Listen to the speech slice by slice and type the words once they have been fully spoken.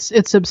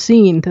It's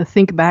obscene to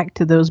think back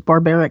to those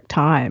barbaric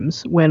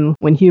times when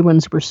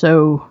humans were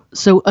so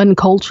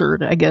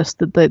uncultured, I guess,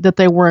 that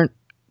they weren't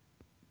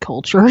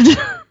cultured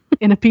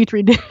in a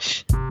petri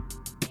dish.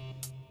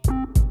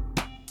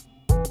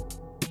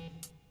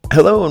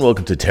 Hello and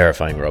welcome to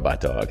Terrifying Robot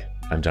Dog.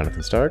 I'm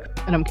Jonathan Stark.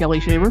 And I'm Kelly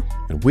Shaver.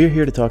 And we're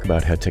here to talk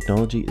about how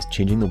technology is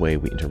changing the way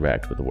we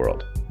interact with the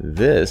world.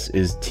 This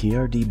is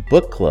TRD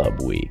Book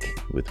Club Week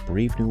with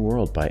Brave New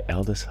World by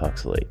Aldous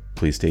Huxley.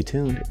 Please stay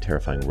tuned.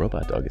 Terrifying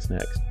Robot Dog is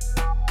next.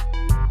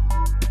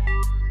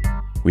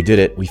 We did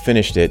it. We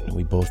finished it.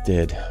 We both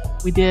did.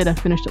 We did. I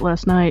finished it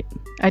last night.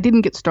 I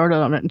didn't get started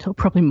on it until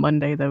probably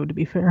Monday, though, to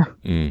be fair.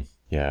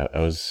 Yeah,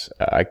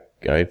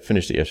 I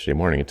finished it yesterday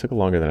morning. It took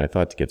longer than I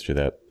thought to get through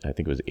that. I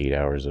think it was 8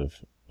 hours of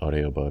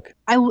audiobook.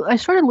 I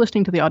started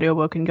listening to the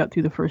audiobook and got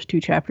through the first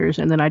 2 chapters,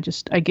 and then I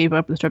gave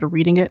up and started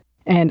reading it,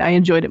 and I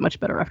enjoyed it much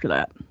better after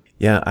that.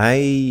 Yeah,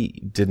 I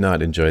did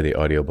not enjoy the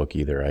audiobook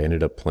either. I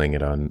ended up playing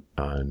it on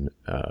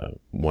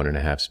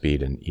 1.5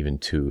 speed and even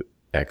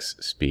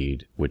 2x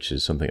speed, which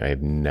is something I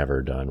have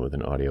never done with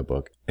an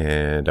audiobook.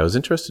 And I was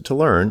interested to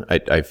learn.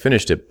 I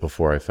finished it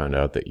before I found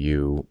out that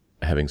you,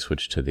 having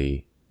switched to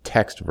the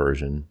text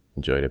version,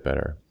 enjoyed it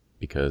better,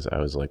 because I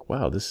was like,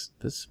 wow, this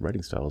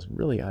writing style is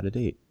really out of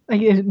date.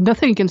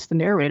 Nothing against the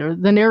narrator.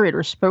 The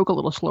narrator spoke a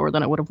little slower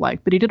than I would have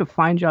liked, but he did a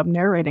fine job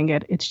narrating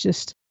it. It's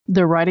just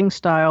the writing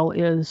style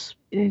is,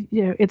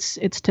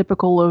 it's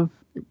typical of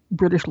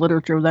British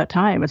literature of that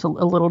time. It's a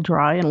little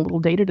dry and a little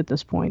dated at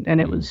this point,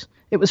 and it was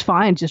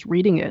fine just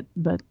reading it,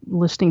 but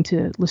listening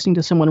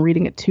to someone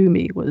reading it to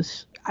me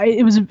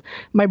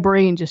my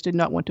brain just did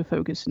not want to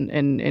focus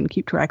and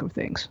keep track of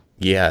things.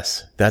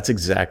 Yes, that's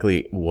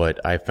exactly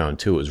what I found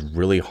too. It was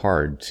really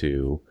hard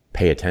to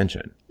pay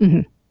attention.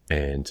 Mm-hmm.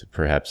 And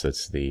perhaps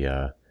that's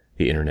the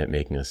internet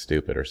making us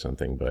stupid or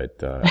something,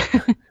 but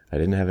I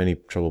didn't have any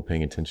trouble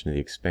paying attention to The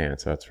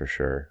Expanse, that's for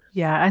sure.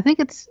 Yeah, I think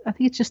it's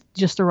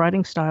just the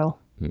writing style.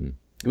 It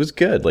was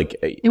good.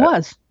 It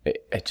was.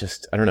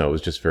 I don't know. It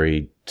was just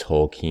very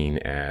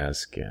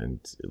Tolkien-esque and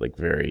like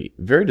very,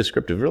 very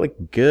descriptive. Really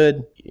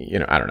good.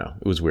 I don't know.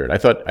 It was weird. I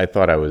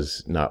thought I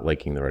was not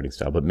liking the writing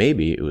style, but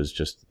maybe it was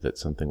just that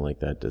something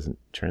like that doesn't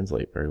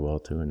translate very well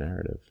to a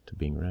narrative, to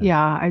being read.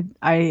 Yeah,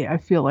 I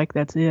feel like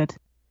that's it.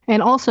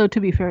 And also, to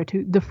be fair,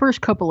 too, the first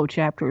couple of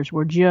chapters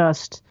were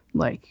just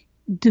like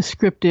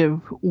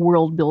descriptive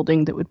world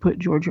building that would put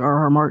George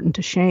R.R. Martin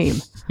to shame.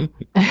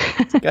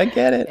 I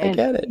get it. I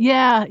get it.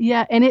 Yeah.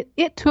 And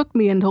it took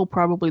me until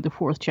probably the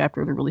 4th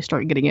chapter to really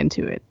start getting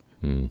into it.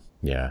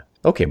 Yeah.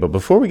 Okay, but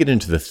before we get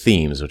into the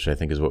themes, which I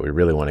think is what we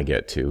really want to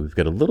get to, we've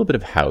got a little bit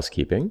of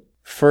housekeeping.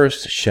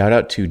 First, shout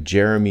out to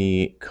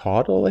Jeremy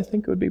Caudle, I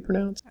think it would be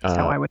pronounced. That's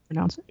how I would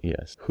pronounce it.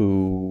 Yes.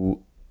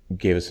 Who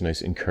gave us a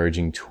nice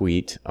encouraging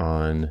tweet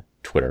on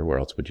Twitter. Where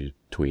else would you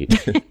tweet?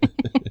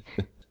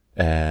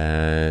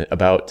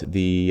 About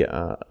the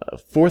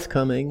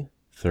forthcoming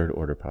Third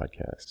Order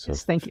podcast. So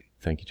yes, thank you.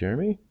 Thank you,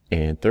 Jeremy.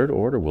 And Third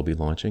Order will be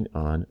launching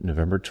on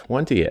November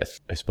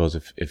 20th. I suppose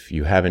if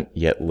you haven't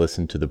yet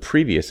listened to the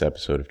previous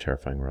episode of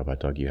Terrifying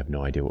Robot Dog, you have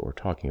no idea what we're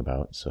talking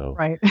about. So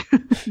right.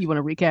 You want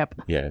to recap?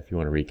 Yeah, if you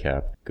want to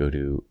recap, go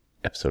to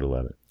episode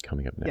 11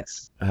 coming up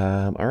next. Yes.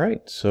 All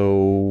right.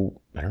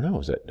 So I don't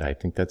know. I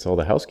think that's all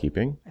the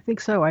housekeeping. I think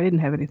so. I didn't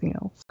have anything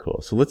else.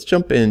 Cool. So let's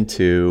jump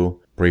into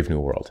Brave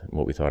New World and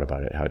what we thought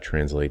about it, how it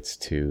translates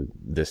to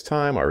this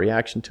time, our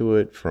reaction to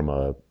it from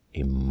a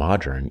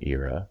modern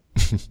era,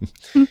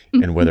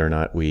 and whether or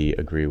not we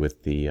agree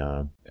with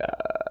the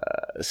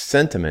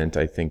sentiment.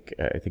 I think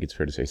it's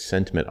fair to say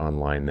sentiment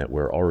online that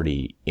we're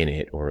already in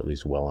it, or at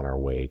least well on our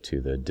way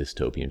to the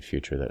dystopian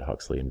future that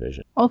Huxley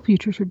envisioned. All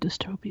futures are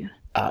dystopian.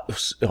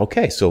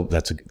 Okay, so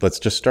let's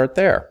just start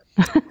there.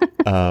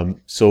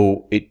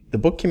 So the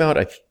book came out,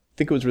 I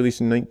think it was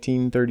released in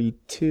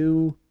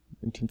 1932,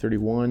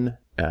 1931,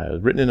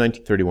 written in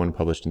 1931,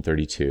 published in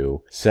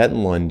 32, set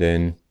in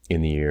London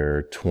in the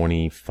year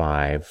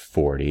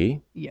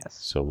 2540. Yes.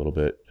 So a little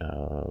bit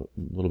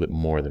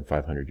more than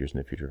 500 years in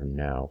the future from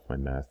now, if my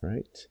math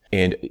right.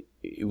 And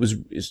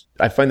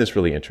I find this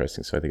really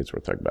interesting, so I think it's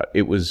worth talking about.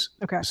 It was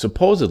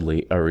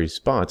supposedly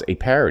a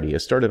parody. It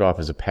started off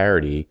as a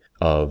parody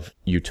of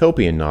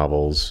utopian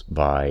novels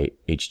by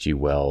H.G.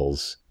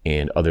 Wells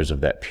and others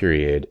of that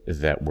period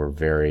that were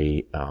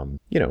very,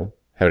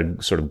 had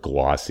a sort of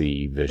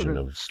glossy vision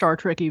of Star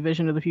Trek-y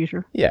vision of the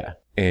future. Yeah.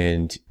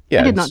 And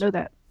yeah. I did not know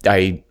that.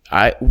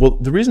 Well,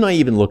 the reason I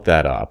even looked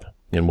that up,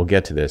 and we'll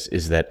get to this,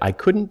 is that I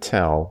couldn't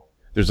tell.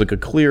 There's a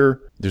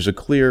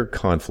clear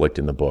conflict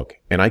in the book,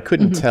 and I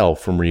couldn't tell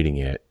from reading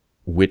it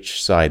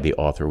which side the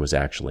author was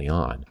actually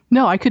on.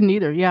 No, I couldn't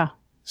either. Yeah.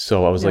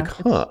 So I was like,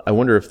 I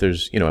wonder if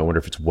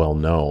it's well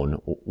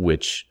known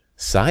which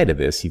side of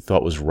this he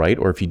thought was right,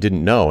 or if he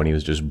didn't know and he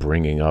was just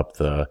bringing up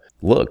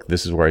look,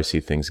 this is where I see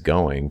things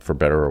going, for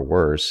better or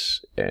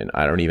worse, and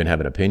I don't even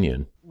have an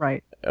opinion.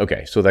 Right.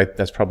 Okay, so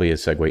that's probably a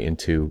segue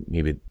into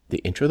maybe the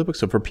intro of the book.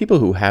 So for people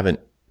who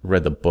haven't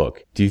read the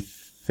book, do you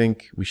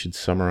think we should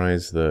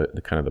summarize the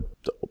kind of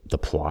the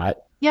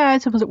plot? Yeah, I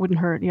suppose it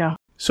wouldn't hurt. Yeah.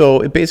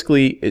 So it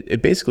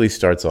basically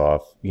starts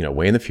off,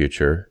 way in the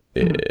future,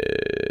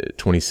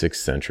 26th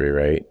century,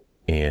 right?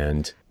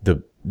 And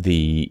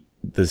the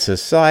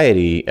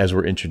society, as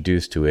we're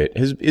introduced to it,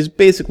 is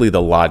basically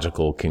the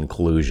logical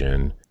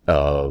conclusion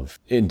of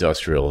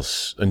industrial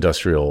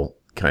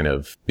kind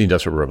of the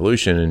Industrial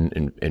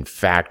Revolution and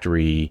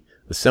factory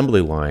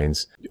assembly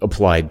lines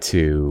applied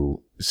to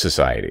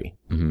society.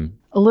 Mm-hmm.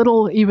 A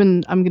little,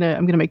 even I'm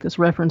gonna make this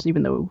reference,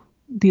 even though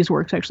these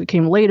works actually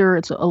came later.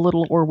 It's a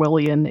little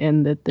Orwellian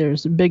in that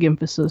there's a big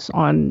emphasis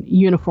on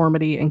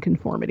uniformity and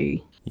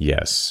conformity.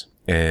 Yes,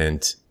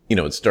 and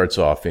it starts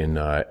off in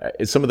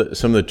some of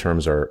the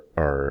terms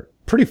are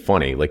pretty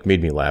funny. Like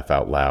made me laugh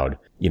out loud.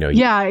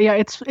 Yeah.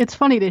 It's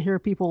funny to hear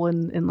people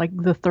in like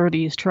the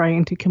 30s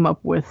trying to come up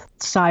with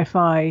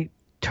sci-fi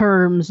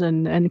terms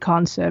and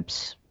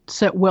concepts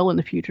set well in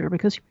the future,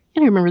 because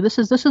remember this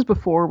is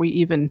before we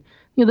even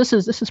this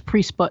is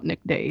pre-Sputnik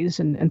days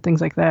and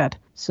things like that.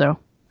 So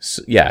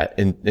yeah,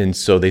 and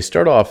so they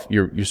start off.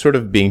 You're sort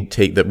of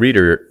the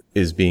reader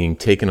is being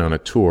taken on a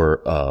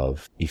tour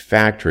of a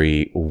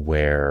factory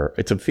where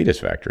it's a fetus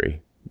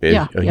factory. They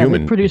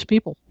produce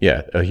people.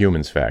 Yeah, a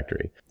human's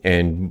factory.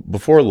 And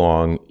before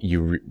long,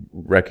 you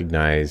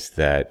recognize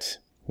that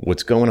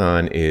what's going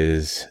on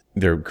is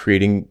they're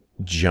creating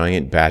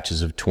giant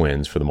batches of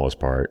twins for the most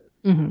part.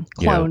 Mm-hmm.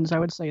 Clones, I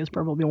would say, is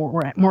probably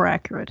more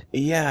accurate.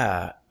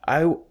 Yeah,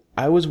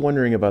 I was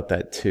wondering about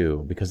that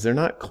too, because they're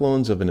not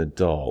clones of an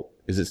adult.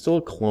 Is it still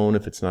a clone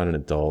if it's not an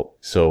adult?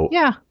 So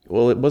yeah.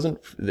 Well, it wasn't.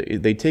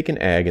 They take an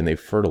egg and they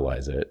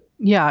fertilize it.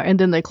 Yeah, and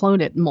then they clone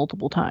it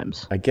multiple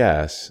times. I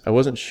guess. I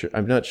wasn't sure.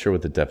 I'm not sure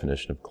what the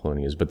definition of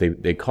cloning is, but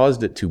they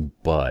caused it to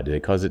bud. They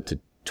caused it to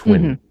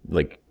twin,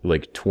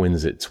 like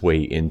twins its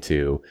way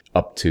into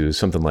up to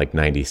something like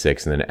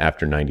 96, and then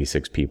after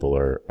 96 people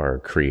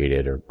are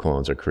created, or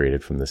clones are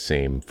created from the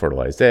same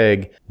fertilized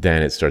egg,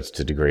 then it starts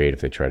to degrade if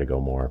they try to go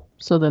more.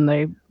 So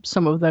then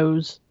some of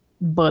those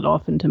bud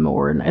off into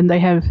more, and they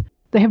have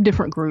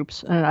different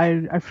groups, and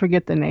I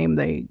forget the name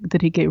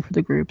that he gave for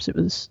the groups. It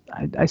was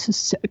I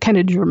kind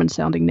of German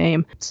sounding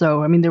name.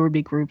 So I mean there would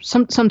be groups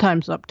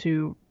sometimes up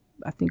to,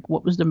 I think,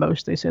 what was the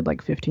most they said,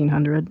 like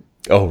 1,500.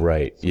 Oh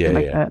right, yeah,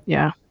 that.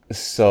 Yeah.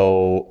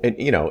 So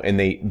and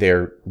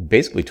they're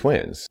basically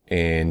twins,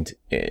 and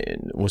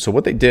so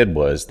what they did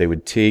was they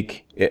would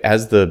take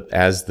as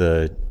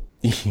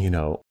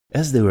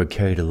they were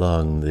carried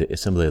along the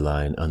assembly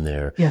line on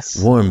their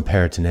warm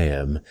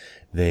peritoneum,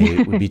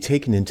 they would be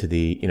taken into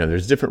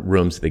there's different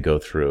rooms that they go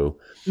through,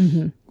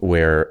 mm-hmm.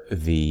 where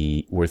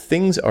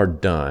things are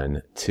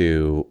done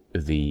to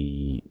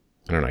the,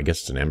 I don't know, I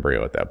guess it's an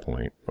embryo at that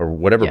point, or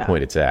whatever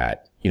point it's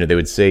at. They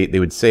would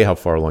say how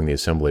far along the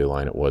assembly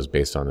line it was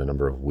based on the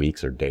number of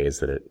weeks or days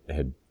that it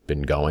had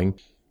been going.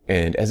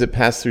 And as it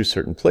passed through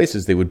certain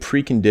places, they would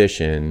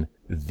precondition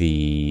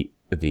the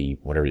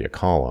whatever you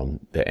call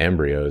them, the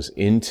embryos,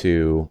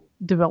 into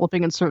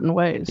developing in certain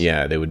ways.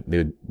 Yeah, they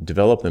would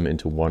develop them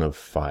into one of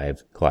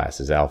 5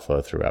 classes,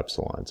 alpha through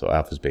epsilon. So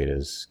alphas,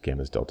 betas,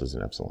 gammas, deltas,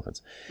 and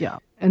epsilons. Yeah,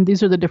 and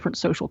these are the different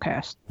social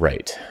castes.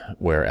 Right,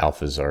 where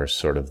alphas are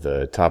sort of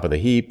the top of the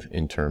heap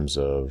in terms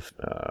of,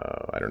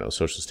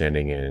 social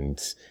standing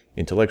and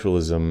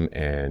intellectualism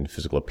and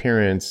physical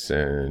appearance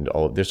and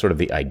all. They're sort of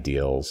the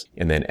ideals.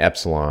 And then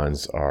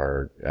epsilons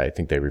are, I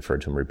think they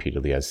referred to them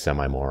repeatedly as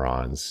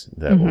semi-morons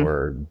that mm-hmm.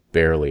 were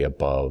barely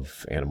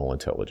above animal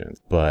intelligence.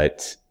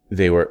 But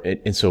they were,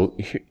 and so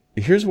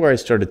here's where I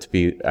started to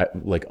be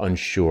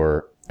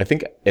unsure. I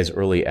think as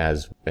early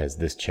as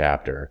this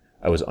chapter,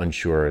 I was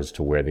unsure as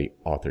to where the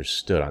authors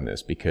stood on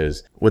this,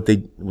 because what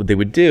they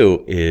would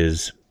do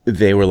is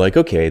they were like,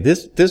 okay,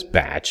 this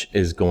batch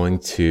is going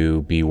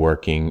to be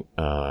working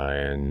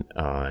on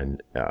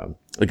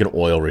like an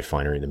oil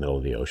refinery in the middle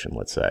of the ocean,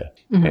 let's say.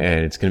 Mm-hmm.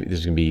 And there's going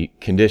to be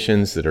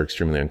conditions that are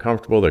extremely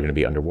uncomfortable. They're going to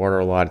be underwater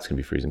a lot. It's going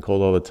to be freezing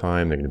cold all the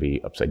time. They're going to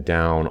be upside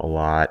down a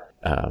lot.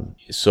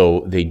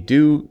 So they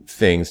do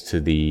things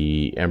to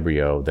the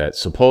embryo that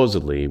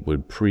supposedly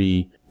would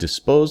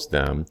predispose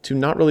them to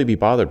not really be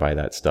bothered by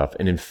that stuff,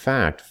 and in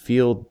fact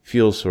feel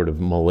sort of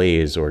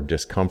malaise or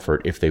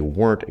discomfort if they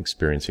weren't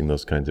experiencing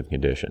those kinds of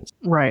conditions.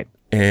 Right.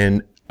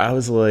 And I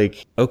was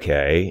like,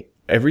 okay,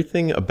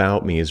 everything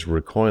about me is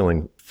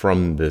recoiling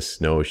from this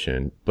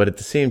notion, but at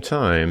the same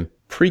time,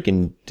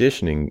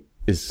 preconditioning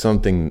is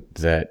something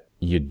that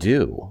you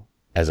do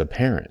as a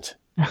parent.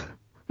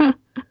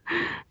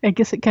 I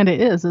guess it kind of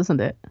is,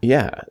 isn't it?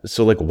 Yeah.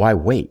 So why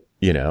wait,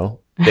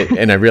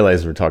 And I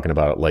realize we're talking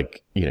about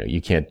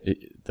you can't,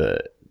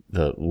 the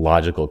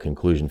logical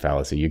conclusion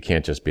fallacy. You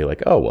can't just be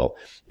like, oh, well,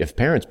 if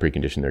parents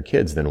precondition their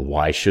kids, then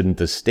why shouldn't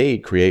the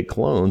state create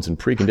clones and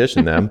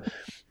precondition them,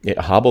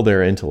 hobble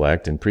their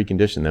intellect and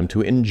precondition them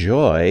to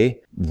enjoy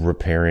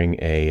repairing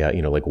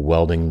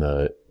welding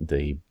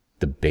the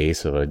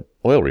base of an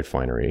oil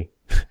refinery.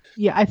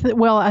 Yeah. I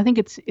think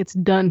it's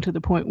done to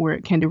the point where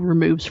it kind of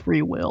removes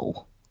free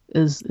will.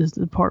 Is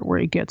the part where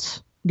it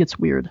gets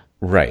weird.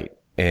 Right.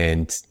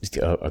 And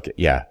okay,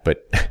 yeah,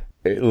 but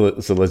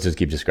So let's just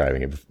keep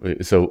describing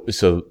it.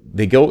 So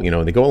they go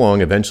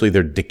along. Eventually,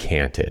 they're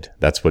decanted.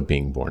 That's what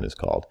being born is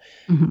called.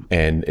 Mm-hmm.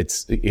 And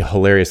it's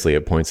hilariously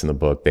at points in the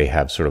book they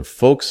have sort of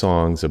folk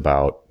songs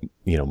about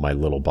My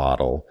Little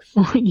Bottle,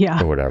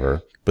 yeah, or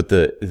whatever. But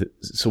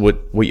so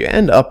what you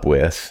end up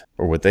with,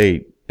 or what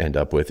they end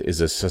up with,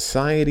 is a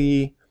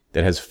society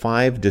that has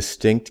 5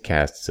 distinct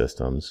caste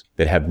systems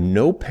that have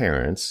no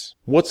parents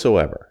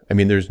whatsoever. I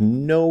mean, there's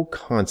no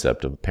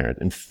concept of a parent.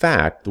 In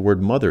fact, the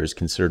word mother is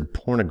considered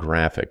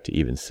pornographic to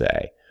even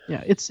say.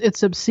 Yeah,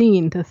 it's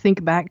obscene to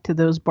think back to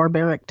those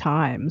barbaric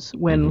times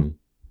when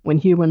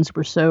humans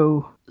were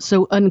so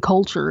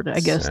uncultured, I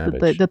guess,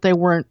 that they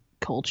weren't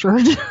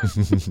cultured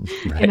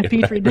in a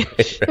petri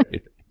dish.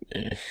 Right.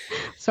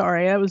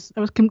 Sorry, I was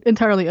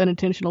entirely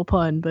unintentional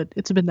pun, but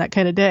it's been that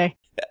kind of day.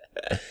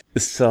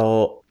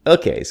 So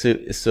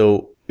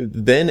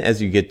then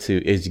as you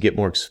get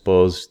more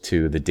exposed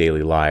to the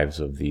daily lives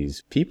of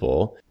these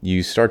people,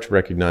 you start to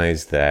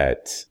recognize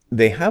that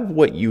they have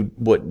what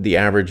the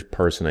average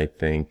person, I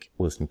think,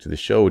 listening to the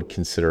show would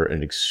consider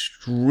an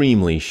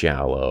extremely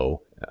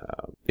shallow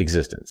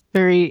existence.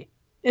 Very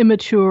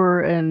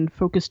immature and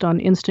focused on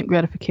instant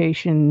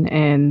gratification,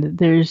 and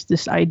there's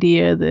this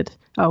idea that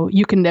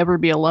you can never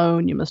be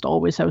alone, you must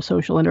always have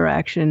social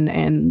interaction,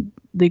 and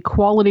the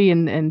quality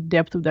and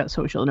depth of that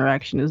social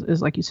interaction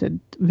is like you said,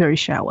 very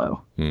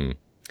shallow.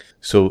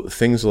 So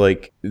things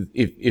like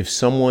if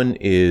someone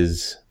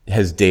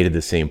has dated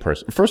the same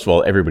person, first of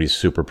all, everybody's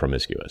super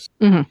promiscuous.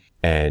 Mm-hmm.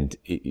 And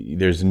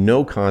there's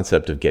no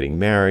concept of getting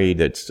married.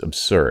 That's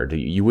absurd.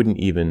 You wouldn't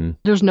even...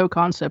 There's no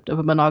concept of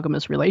a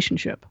monogamous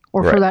relationship.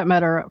 Or right. for that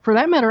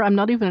matter, I'm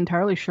not even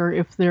entirely sure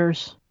if there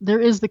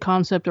is the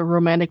concept of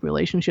romantic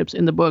relationships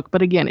in the book.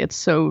 But again, it's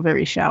so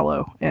very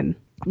shallow and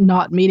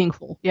not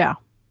meaningful. Yeah.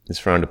 It's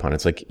frowned upon.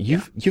 It's like,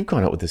 you've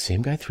gone out with the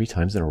same guy 3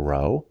 times in a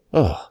row?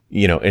 Oh,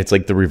 it's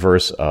like the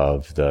reverse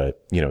of the,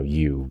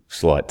 you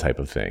slut type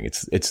of thing.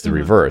 It's the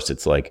reverse.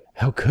 It's like,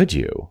 how could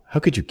you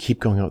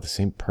keep going out with the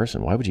same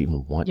person? Why would you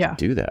even want to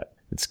do that?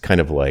 It's kind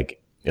of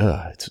like,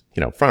 it's,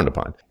 frowned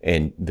upon.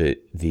 And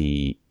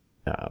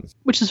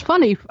which is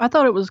funny. I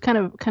thought it was kind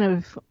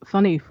of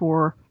funny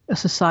for a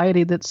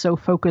society that's so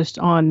focused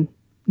on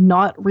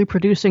not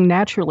reproducing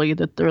naturally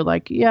that they're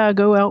like, yeah,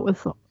 go out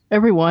with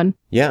everyone.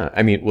 Yeah.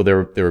 I mean, well,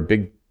 there were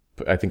big,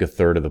 I think a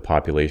third of the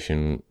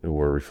population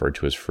were referred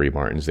to as free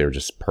Martins. They were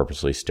just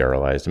purposely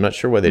sterilized. I'm not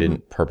sure why they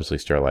didn't purposely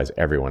sterilize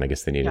everyone. I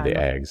guess they needed the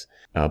eggs.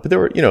 But there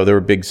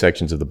were big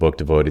sections of the book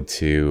devoted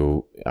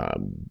to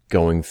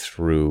going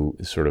through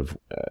sort of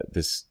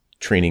this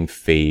training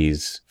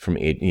phase from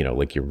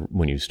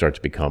when you start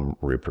to become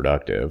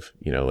reproductive,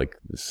 like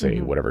say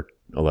whatever,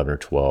 11 or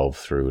 12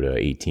 through to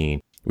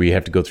 18, where you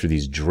have to go through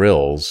these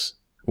drills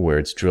where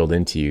it's drilled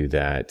into you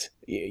that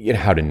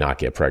how to not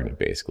get pregnant,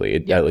 basically.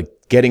 Like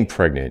getting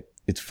pregnant,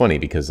 it's funny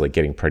because like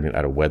getting pregnant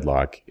out of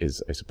wedlock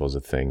is, I suppose,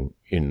 a thing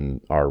in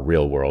our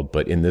real world.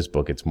 But in this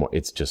book,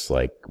 it's just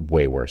like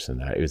way worse than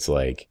that. It's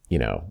like,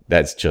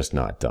 that's just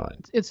not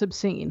done. It's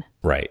obscene.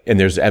 Right. And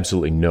there's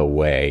absolutely no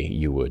way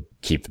you would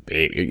keep the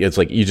baby. It's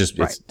like, it's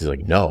just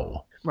like,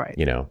 no. Right.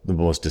 The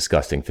most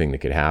disgusting thing that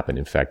could happen.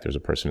 In fact, there's a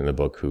person in the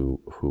book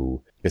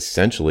who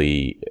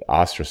essentially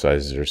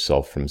ostracizes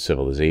herself from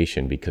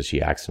civilization because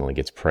she accidentally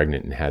gets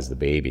pregnant and has the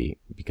baby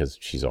because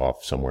she's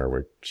off somewhere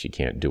where she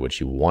can't do what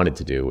she wanted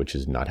to do, which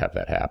is not have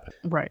that happen.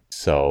 Right.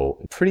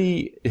 So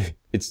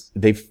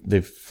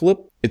they've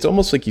flipped. It's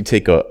almost like you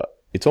took a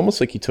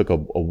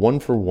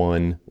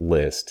 1-for-1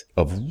 list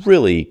of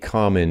really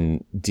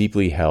common,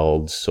 deeply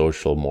held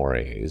social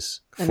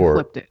mores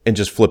and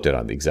just flipped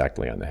it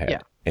exactly on the head. Yeah.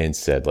 And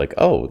said like,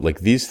 oh, like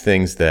these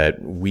things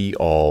that we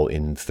all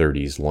in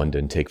 30s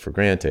London take for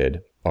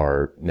granted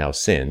are now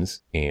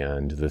sins,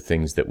 and the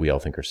things that we all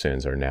think are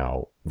sins are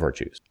now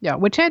virtues. Yeah,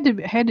 which had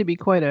to be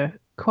quite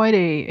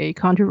a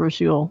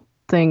controversial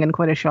thing and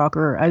quite a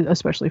shocker,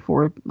 especially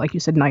for, like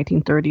you said,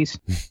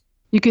 1930s.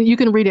 You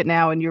can read it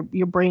now, and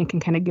your brain can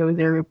kind of go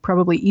there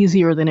probably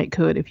easier than it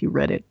could if you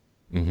read it,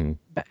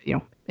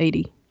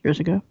 80 years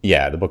ago.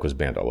 Yeah, the book was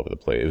banned all over the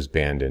place. It was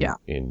banned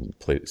in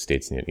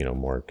states,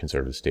 more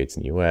conservative states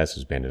in the U.S. It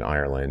was banned in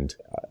Ireland.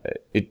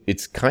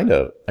 It's kind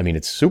of,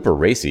 it's super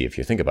racy if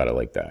you think about it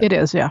like that. It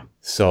is, yeah.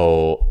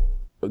 So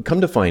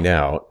come to find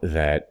out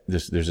that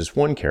there's this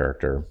one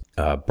character,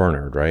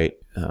 Bernard, right?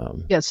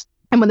 Yes.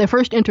 And when they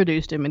first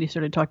introduced him and he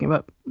started talking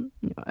about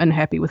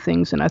unhappy with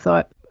things, and I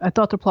thought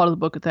the plot of the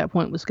book at that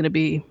point was going to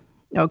be,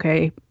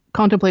 okay,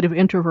 contemplative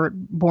introvert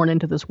born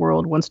into this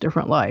world, wants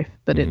different life,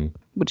 but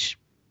which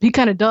he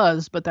kind of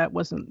does, but that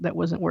wasn't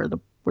where the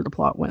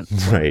plot went.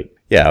 So. Right.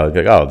 Yeah.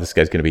 Like, oh, this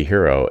guy's going to be a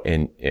hero.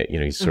 And,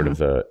 he's sort of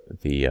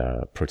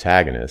the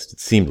protagonist.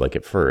 It seemed like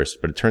at first,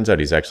 but it turns out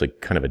he's actually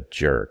kind of a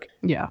jerk.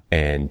 Yeah.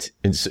 And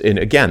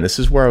again, this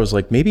is where I was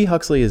like, maybe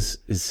Huxley is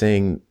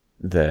saying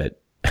that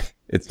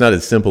it's not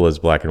as simple as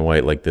black and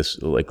white, like this,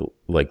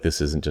 like this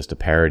isn't just a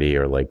parody,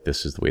 or like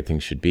this is the way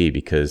things should be,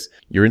 because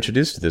you're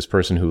introduced to this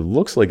person who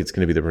looks like it's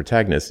going to be the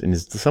protagonist and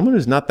is someone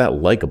who's not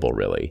that likable,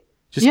 really.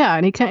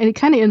 And he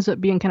kind of ends up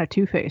being kind of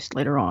two-faced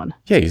later on.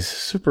 Yeah, he's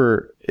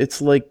super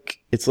it's like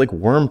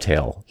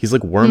Wormtail. He's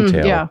like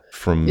Wormtail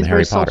from he's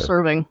Harry very Potter.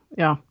 Self-serving.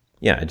 Yeah.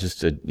 Yeah,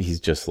 he's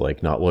just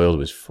like not loyal to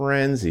his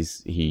friends.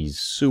 He's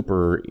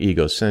super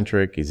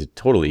egocentric. He's a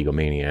total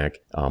egomaniac.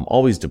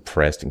 Always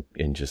depressed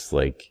and just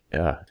like,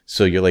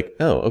 so you're like,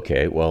 oh,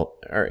 okay, well,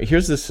 all right,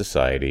 here's this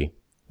society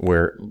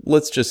where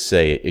let's just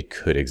say it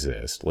could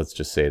exist. Let's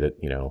just say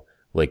that,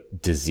 like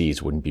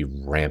disease wouldn't be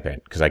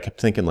rampant. Cause I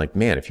kept thinking like,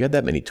 man, if you had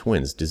that many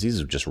twins,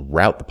 diseases would just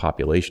rout the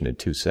population in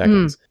 2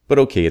 seconds. But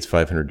okay, it's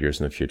 500 years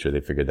in the future. They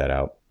figured that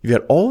out. You've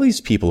got all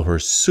these people who are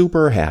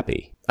super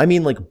happy. I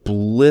mean, like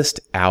blissed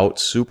out,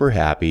 super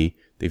happy.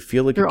 They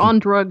feel like they're on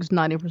drugs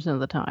 90% of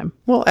the time.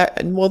 Well,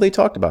 they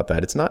talked about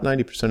that. It's not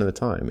 90% of the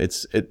time.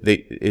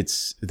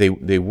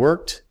 They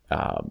worked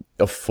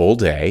a full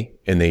day,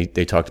 and they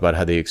talked about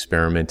how they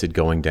experimented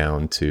going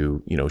down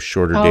to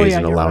shorter days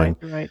and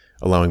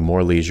allowing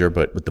more leisure.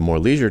 But with the more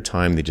leisure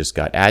time, they just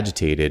got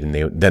agitated, and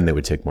then they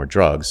would take more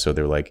drugs. So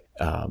they're like,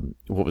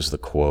 what was the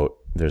quote?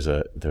 There's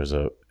a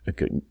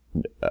good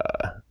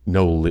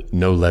no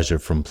leisure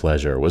from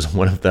pleasure was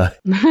one of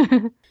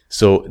the.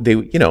 So they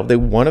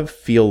want to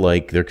feel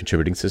like they're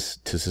contributing to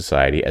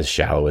society, as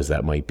shallow as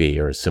that might be,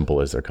 or as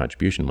simple as their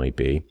contribution might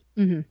be,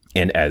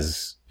 and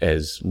as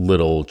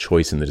little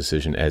choice in the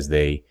decision as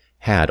they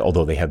had,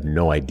 although they have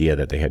no idea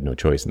that they had no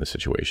choice in the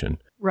situation.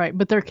 Right,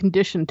 but they're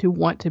conditioned to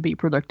want to be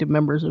productive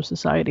members of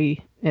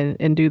society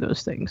and do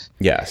those things.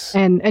 Yes.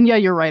 And yeah,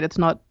 you're right. It's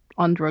not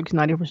on drugs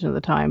 90% of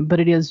the time, but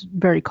it is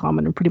very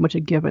common and pretty much a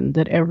given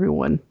that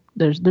everyone,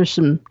 there's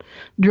some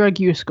drug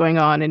use going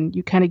on, and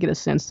you kind of get a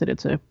sense that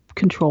it's a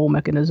control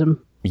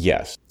mechanism.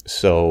 Yes.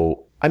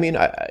 So, I mean,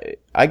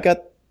 I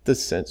got the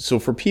sense, so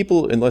for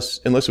people, unless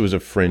it was a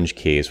fringe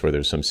case where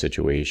there's some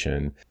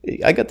situation,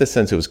 I got the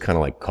sense it was kind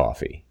of like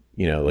coffee,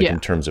 in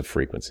terms of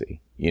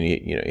frequency.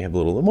 You have a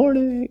little in the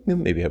morning,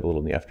 maybe have a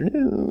little in the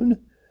afternoon,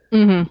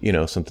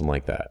 something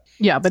like that.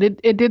 Yeah, but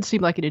it did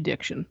seem like an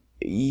addiction.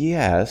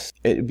 Yes.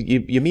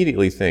 You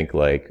immediately think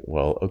like,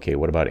 well, okay,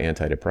 what about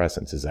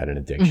antidepressants? Is that an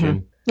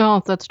addiction?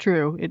 Oh, that's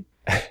true.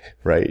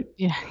 Right?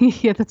 Yeah,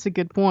 yeah, that's a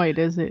good point.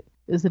 Is it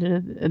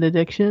an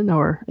addiction,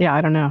 or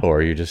I don't know.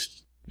 Or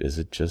is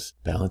it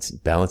just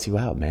balance you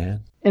out,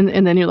 man?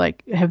 And then you're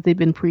like, have they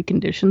been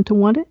preconditioned to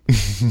want it?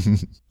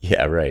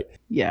 Yeah, right.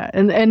 Yeah,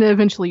 and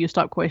eventually you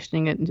stop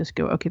questioning it and just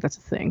go, okay, that's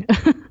a thing.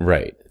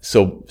 Right.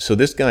 So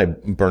this guy,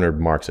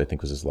 Bernard Marx, I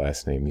think was his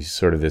last name. He's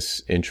sort of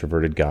this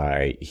introverted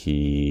guy.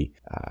 He's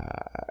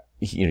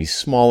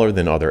smaller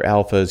than other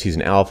alphas. He's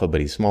an alpha, but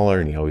he's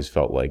smaller, and he always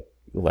felt like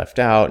left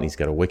out, and he's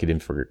got a wicked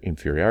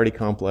inferiority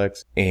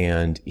complex.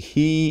 And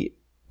he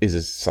is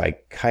a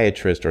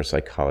psychiatrist or a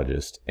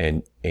psychologist,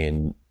 and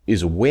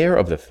is aware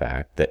of the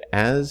fact that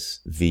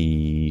as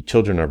the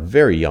children are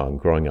very young,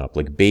 growing up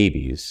like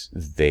babies,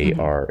 they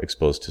are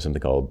exposed to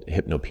something called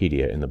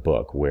hypnopedia in the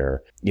book,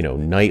 where,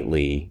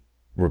 nightly,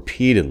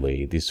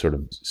 repeatedly, these sort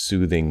of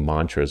soothing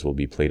mantras will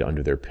be played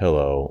under their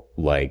pillow,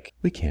 like,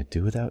 we can't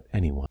do without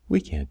anyone.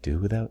 We can't do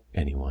without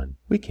anyone.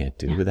 We can't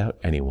do without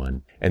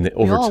anyone. And then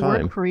over time... We all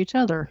work for each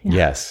other.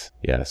 Yeah.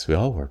 Yes, we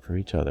all work for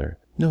each other.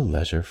 No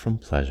leisure from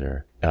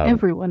pleasure.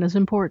 Everyone is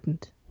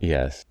important.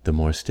 Yes. The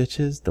more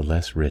stitches, the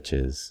less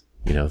riches.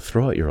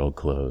 Throw out your old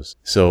clothes.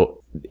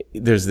 So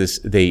there's this,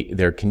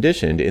 they're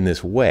conditioned in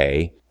this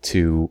way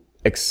to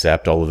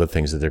accept all of the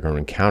things that they're going to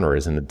encounter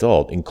as an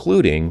adult,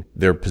 including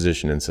their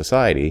position in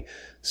society.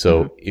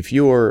 So if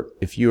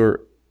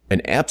you're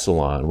an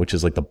epsilon, which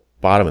is like the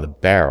bottom of the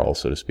barrel,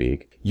 so to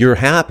speak, you're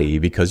happy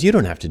because you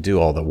don't have to do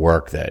all the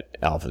work that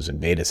alphas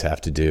and betas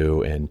have to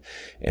do. And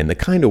the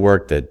kind of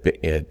work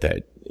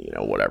that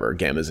whatever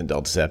gammas and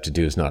deltas have to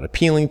do is not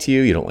appealing to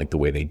you. You don't like the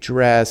way they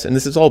dress. And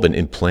this has all been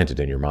implanted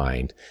in your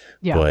mind.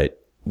 Yeah.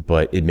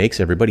 But it makes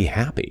everybody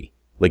happy.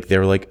 Like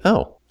they're like,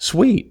 oh,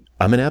 sweet.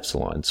 I'm an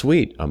epsilon.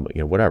 Sweet. I'm,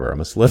 whatever.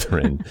 I'm a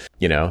Slytherin,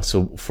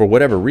 so for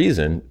whatever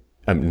reason,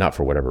 not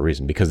for whatever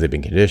reason, because they've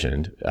been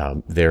conditioned,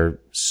 they're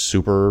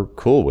super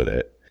cool with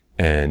it.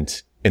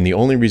 And the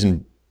only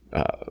reason,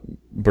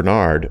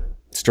 Bernard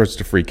starts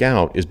to freak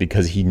out is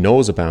because he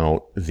knows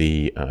about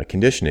the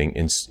conditioning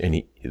and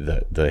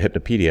the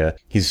hypnopedia.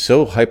 He's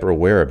so hyper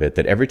aware of it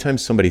that every time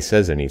somebody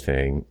says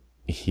anything,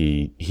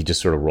 he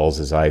just sort of rolls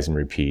his eyes and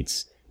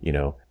repeats,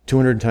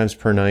 200 times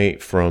per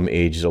night from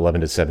age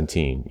 11 to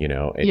 17,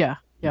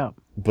 Yeah.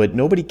 But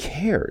nobody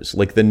cares.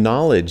 Like the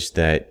knowledge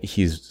that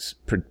he's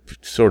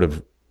sort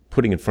of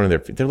putting in front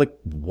of they're like,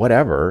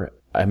 whatever,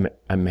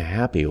 I'm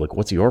happy. Like,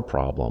 what's your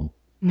problem?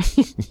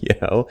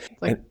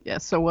 Like,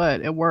 so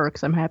what? It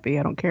works. I'm happy.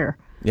 I don't care.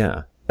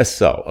 Yeah.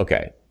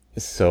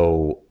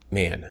 So,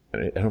 man,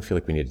 I don't feel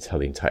like we need to tell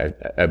the entire.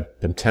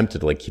 I'm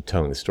tempted to keep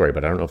telling the story,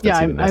 but I don't know if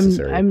that's even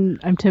necessary.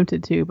 I'm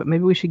tempted to, but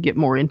maybe we should get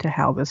more into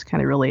how this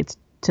kind of relates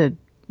to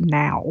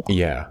now.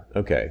 Yeah.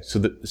 Okay. So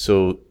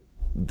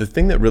the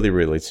thing that really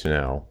relates to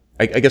now,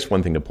 I guess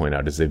one thing to point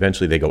out is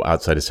eventually they go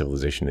outside of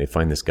civilization. They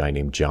find this guy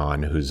named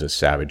John, who's a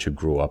savage who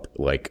grew up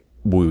like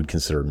we would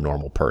consider a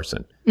normal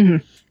person. Mm-hmm.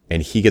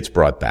 And he gets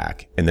brought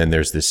back. And then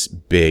there's this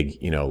big,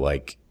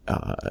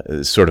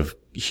 sort of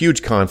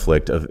huge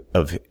conflict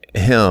of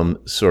him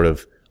sort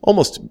of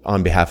almost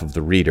on behalf of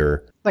the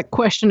reader. Like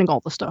questioning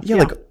all the stuff. Yeah,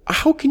 like,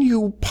 how can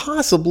you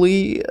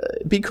possibly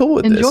be cool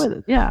with Enjoy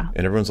this? Yeah.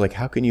 And everyone's like,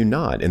 how can you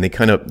not? And they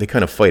kind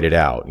of fight it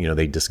out. You know,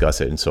 they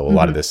discuss it. And so a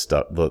lot of this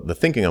stuff, the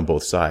thinking on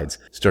both sides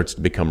starts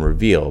to become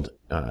revealed,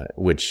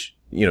 which,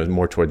 you know,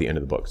 more toward the end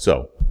of the book.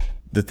 So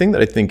the thing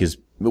that I think is,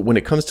 when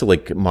it comes to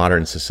like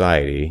modern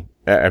society,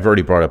 I've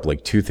already brought up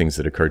like two things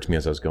that occurred to me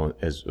as I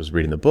was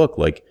reading the book.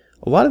 Like,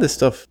 a lot of this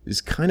stuff is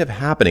kind of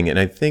happening. And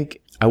I think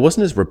I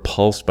wasn't as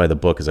repulsed by the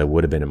book as I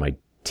would have been in my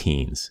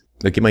teens.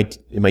 Like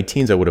in my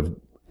teens, I would have,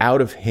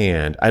 out of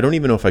hand, I don't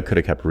even know if I could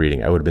have kept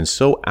reading. I would have been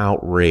so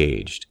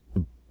outraged.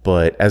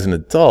 But as an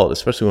adult,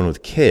 especially when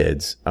with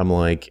kids, I'm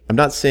like, I'm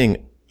not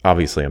saying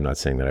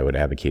that I would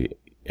advocate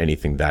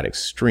anything that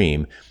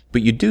extreme,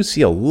 but you do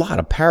see a lot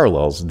of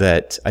parallels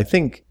that I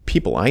think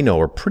people I know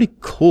are pretty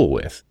cool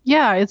with.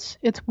 Yeah, it's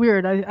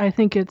weird. I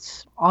think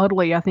it's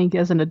oddly, I think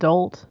as an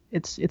adult,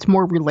 it's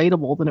more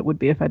relatable than it would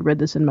be if I'd read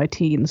this in my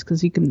teens,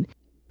 because you can,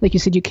 like you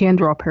said, you can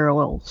draw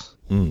parallels.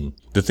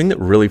 The thing that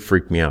really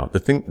freaked me out, the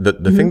thing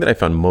that I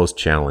found most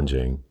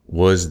challenging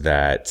was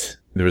that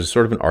there was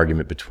sort of an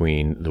argument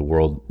between the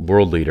world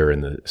leader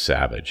and the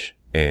savage,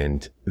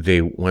 and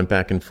they went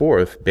back and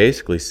forth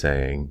basically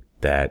saying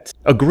that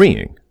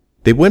agreeing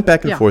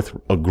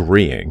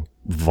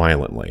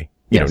violently.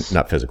 You know,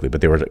 not physically, but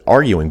they were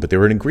arguing, but they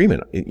were in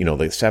agreement. You know,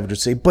 the savage would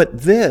say, but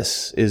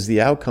this is the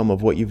outcome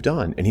of what you've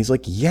done. And he's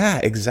like, yeah,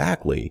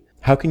 exactly.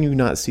 How can you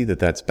not see that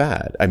that's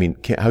bad? I mean,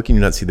 how can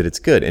you not see that it's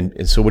good?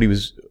 And so what he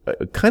was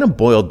kind of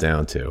boiled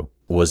down to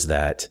was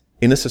that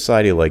in a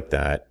society like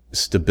that,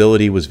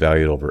 stability was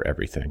valued over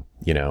everything.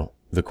 You know,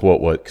 the quote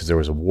was, because there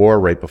was a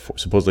war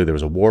supposedly there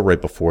was a war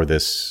right before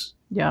this.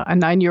 Yeah, a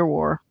 9-year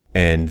war.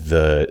 And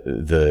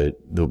the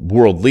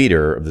world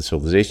leader of the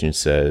civilization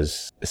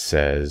says,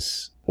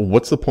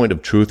 what's the point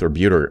of truth or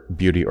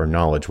beauty or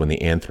knowledge when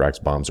the anthrax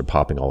bombs are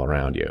popping all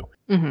around you?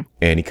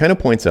 And he kind of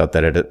points out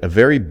that at a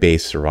very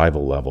base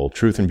survival level,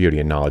 truth and beauty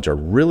and knowledge are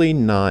really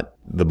not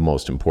the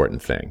most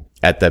important thing.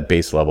 At that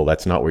base level,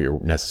 that's not what you're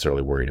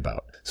necessarily worried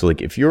about. So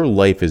like, if your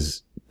life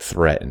is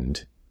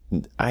threatened,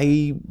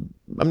 I'm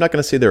not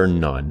going to say there are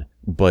none,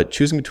 but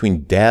choosing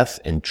between death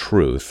and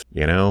truth,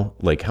 you know,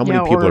 like how many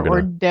people are going to...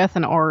 Or death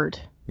and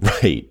art.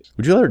 Right.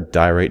 Would you rather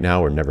die right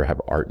now or never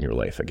have art in your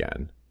life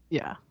again?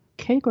 Yeah.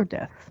 Cake or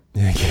death?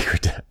 Cake or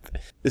death.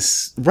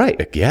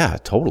 Right. Yeah,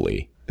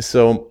 totally.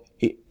 So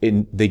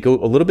they go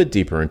a little bit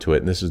deeper into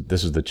it, and this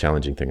is the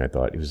challenging thing I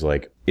thought. It was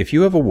like, if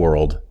you have a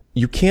world,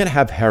 you can't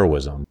have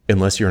heroism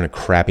unless you're in a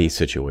crappy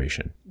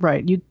situation.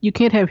 Right. You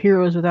can't have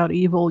heroes without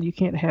evil. You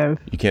can't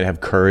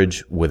have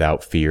courage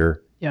without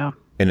fear. Yeah.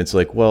 And it's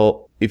like,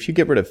 well, if you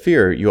get rid of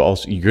fear, you're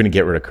going to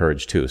get rid of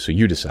courage too. So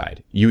you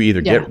decide. You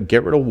either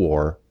get rid of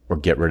war or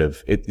get rid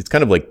of it. It's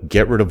kind of like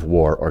get rid of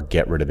war or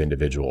get rid of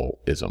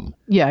individualism.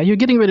 Yeah, you're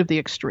getting rid of the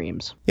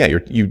extremes. Yeah,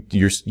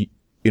 you're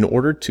in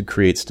order to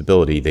create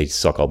stability, they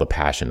suck all the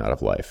passion out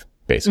of life,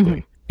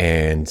 basically.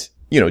 And,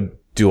 you know,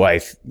 do I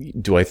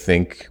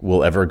think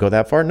we'll ever go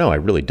that far? No, I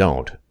really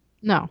don't.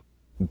 No.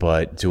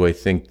 But do I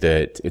think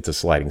that it's a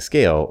sliding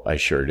scale? I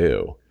sure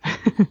do.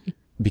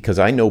 Because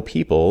I know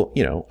people,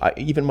 you know,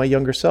 even my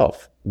younger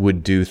self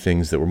would do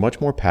things that were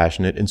much more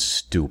passionate and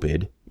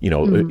stupid. You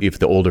know, if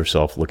the older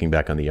self looking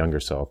back on the younger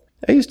self,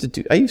 I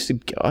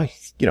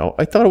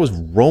thought it was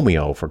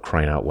Romeo, for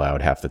crying out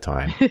loud, half the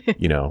time.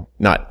 You know,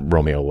 not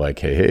Romeo like,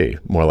 hey,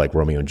 more like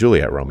Romeo and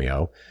Juliet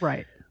Romeo.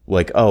 Right.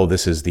 Like, oh,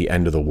 this is the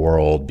end of the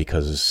world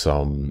because of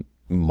some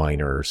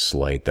minor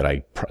slight that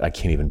I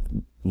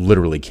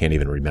literally can't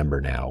even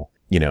remember now.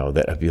 You know,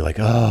 that I'd be like,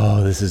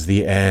 oh, this is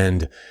the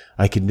end.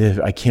 I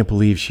can't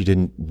believe she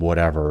didn't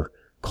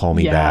call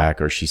me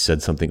back, or she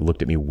said something,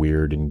 looked at me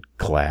weird in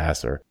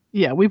class, or.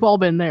 Yeah, we've all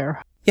been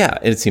there. Yeah,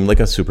 and it seemed like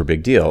a super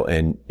big deal,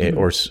 and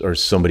or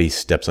somebody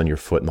steps on your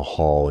foot in the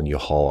hall and you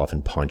haul off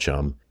and punch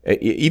them.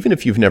 Even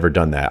if you've never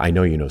done that, I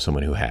know you know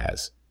someone who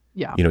has.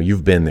 Yeah, you know,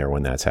 you've been there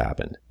when that's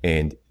happened,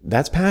 and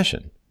that's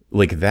passion.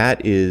 Like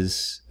that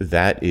is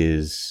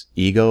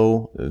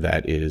ego.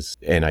 That is,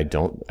 and I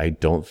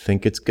don't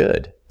think it's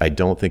good. I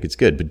don't think it's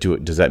good. But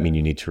does that mean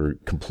you need to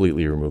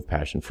completely remove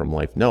passion from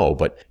life? No,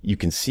 but you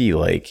can see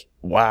like,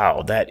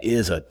 wow, that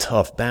is a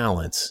tough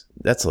balance.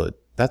 That's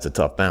a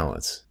tough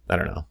balance. I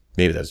don't know.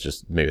 Maybe that's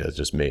just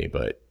me,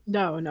 but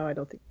no, I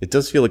don't think it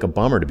does feel like a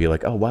bummer to be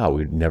like, oh wow,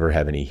 we'd never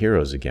have any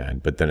heroes again.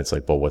 But then it's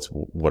like, well,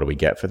 what do we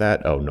get for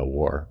that? Oh, no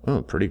war.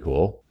 Oh, pretty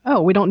cool.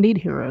 Oh, we don't need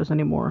heroes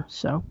anymore.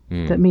 So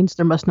that means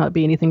there must not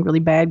be anything really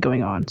bad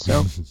going on.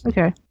 So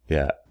okay.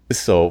 Yeah.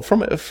 So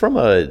from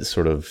a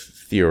sort of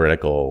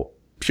theoretical,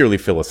 purely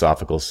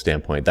philosophical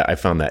standpoint, that I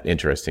found that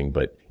interesting,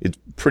 but it's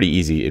pretty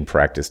easy in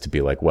practice to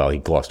be like, well, he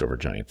glossed over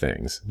giant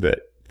things that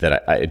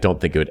I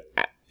don't think it would.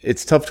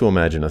 It's tough to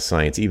imagine a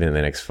science, even in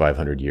the next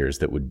 500 years,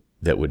 that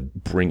would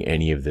bring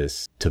any of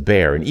this to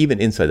bear. And even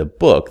inside the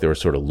book, there were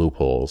sort of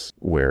loopholes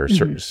where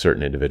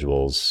certain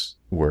individuals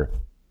were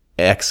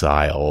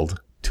exiled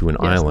to an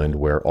island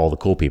where all the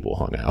cool people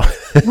hung out.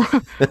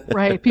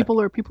 Right. People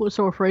are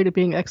so afraid of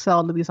being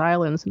exiled to these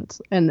islands,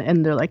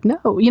 and they're like,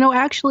 no,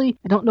 actually,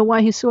 I don't know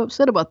why he's so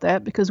upset about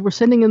that, because we're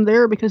sending him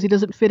there because he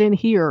doesn't fit in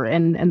here,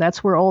 and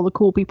that's where all the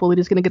cool people that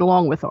he's going to get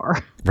along with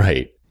are.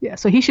 Right. Yeah.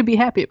 So he should be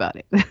happy about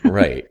it.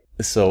 Right.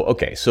 So,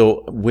 okay.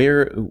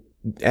 So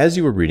as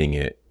you were reading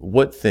it,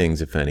 what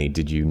things, if any,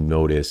 did you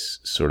notice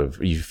sort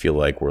of you feel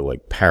like were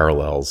like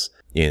parallels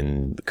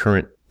in the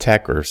current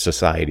tech or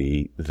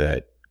society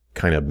that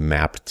kind of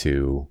map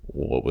to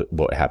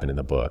what happened in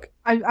the book?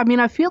 I mean,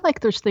 I feel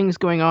like there's things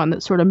going on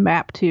that sort of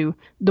map to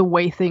the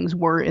way things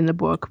were in the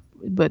book,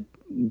 but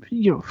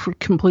for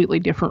completely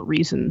different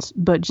reasons.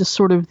 But just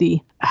sort of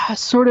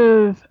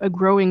a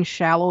growing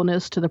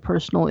shallowness to the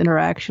personal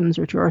interactions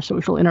or to our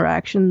social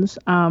interactions.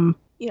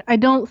 I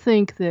don't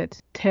think that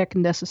tech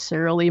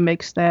necessarily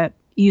makes that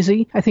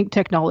easy. I think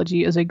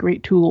technology is a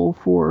great tool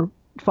for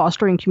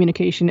fostering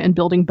communication and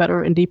building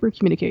better and deeper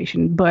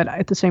communication. But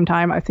at the same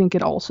time, I think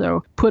it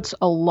also puts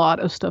a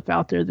lot of stuff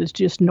out there that's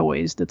just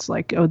noise. That's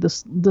like,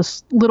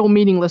 this little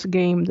meaningless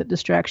game that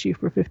distracts you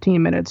for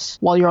 15 minutes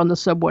while you're on the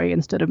subway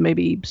instead of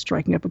maybe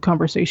striking up a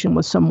conversation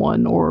with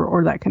someone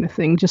or that kind of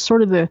thing. Just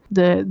sort of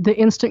the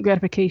instant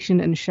gratification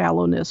and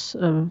shallowness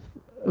of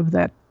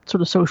that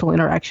sort of social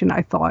interaction,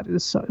 I thought it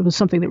was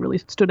something that really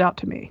stood out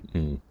to me.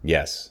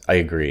 Yes, I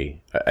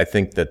agree. I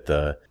think that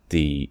the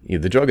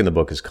drug in the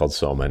book is called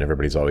Soma, and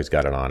everybody's always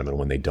got it on them, and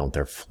when they don't,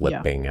 they're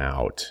flipping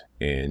out.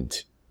 And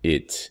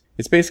it's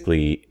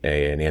basically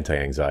an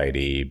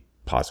anti-anxiety,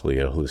 possibly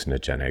a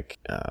hallucinogenic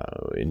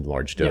in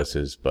large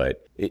doses,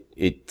 but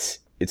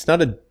it's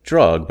not a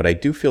drug, but I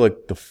do feel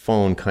like the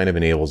phone kind of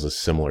enables a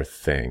similar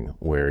thing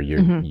where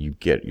you're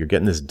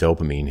getting this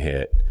dopamine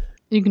hit.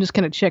 You can just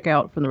kind of check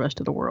out from the rest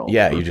of the world.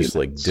 Yeah, you just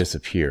like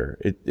disappear.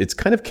 It's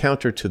kind of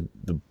counter to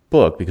the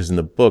book, because in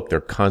the book,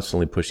 they're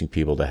constantly pushing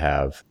people to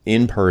have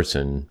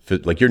in-person,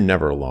 like you're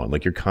never alone.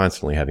 Like you're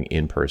constantly having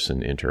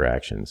in-person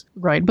interactions.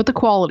 Right, but the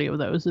quality of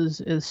those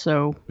is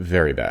so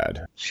very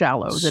bad.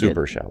 Shallow.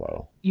 Super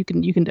shallow. You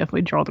can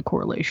definitely draw the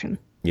correlation.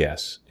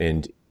 Yes,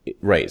 and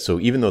right. So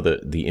even though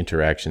the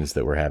interactions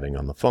that we're having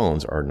on the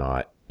phones are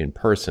not in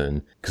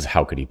person, because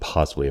how could he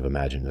possibly have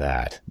imagined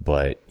that?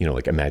 But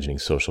like imagining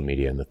social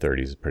media in the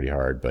 30s is pretty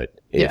hard. But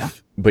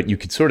but you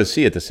could sort of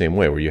see it the same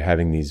way, where you're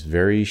having these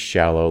very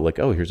shallow, like,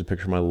 oh, here's a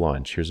picture of my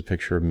lunch, here's a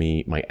picture of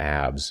me, my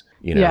abs.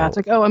 Yeah, it's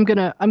like, oh, I'm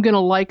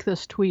gonna like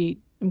this tweet.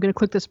 I'm going to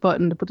click this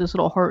button to put this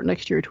little heart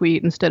next to your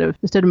tweet instead of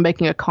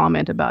making a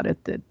comment about it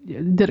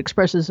that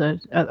expresses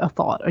a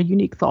thought, a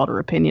unique thought or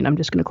opinion. I'm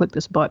just going to click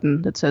this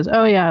button that says,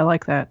 oh yeah, I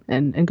like that,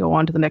 and go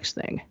on to the next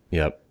thing.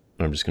 Yep.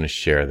 I'm just going to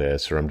share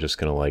this, or I'm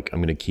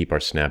going to keep our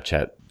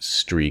Snapchat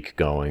streak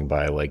going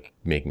by like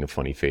making a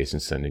funny face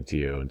and sending to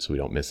you, and so we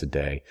don't miss a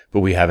day. But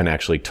we haven't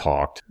actually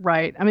talked.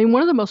 Right. I mean,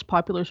 one of the most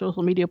popular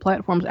social media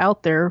platforms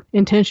out there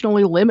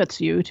intentionally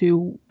limits you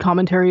to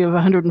commentary of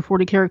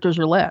 140 characters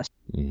or less.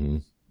 Mm-hmm.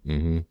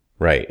 Mm-hmm.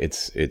 Right.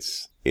 It's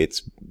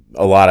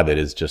a lot of it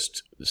is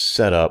just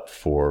set up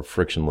for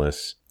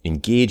frictionless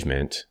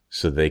engagement,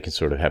 so they can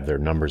sort of have their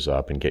numbers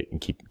up and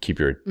keep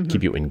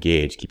you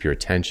engaged, keep your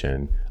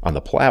attention on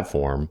the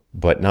platform,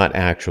 but not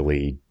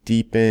actually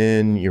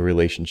deepen your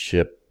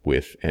relationship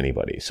with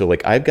anybody. So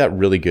like I've got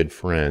really good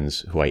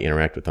friends who I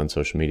interact with on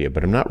social media,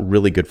 but I'm not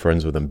really good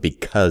friends with them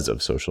because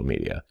of social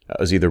media. I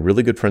was either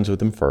really good friends with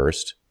them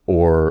first,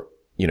 or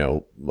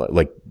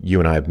like you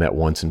and I have met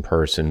once in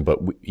person, but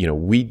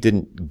we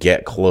didn't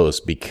get close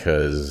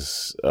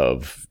because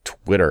of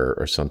Twitter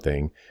or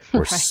something, or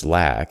right.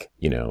 Slack.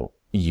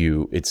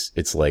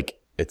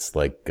 It's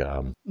like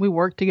we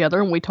worked together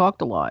and we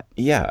talked a lot.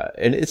 Yeah,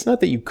 and it's not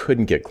that you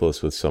couldn't get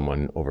close with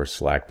someone over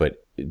Slack,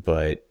 but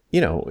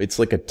it's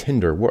like a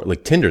Tinder.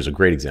 Like Tinder's a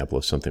great example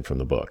of something from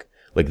the book.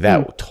 Like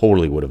that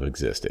totally would have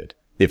existed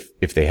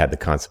if they had the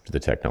concept of the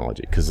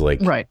technology, because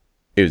right.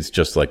 It was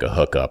just like a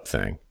hookup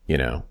thing,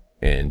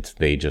 and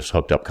they just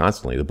hooked up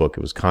constantly. The book,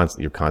 it was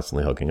you're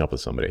constantly hooking up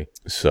with somebody.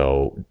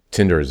 So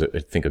Tinder is, I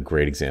think, a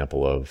great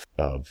example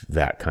of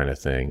that kind of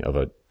thing.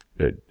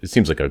 It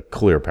seems like a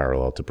clear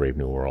parallel to Brave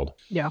New World.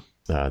 Yeah.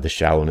 The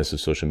shallowness of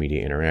social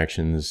media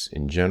interactions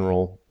in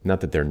general.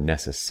 Not that they're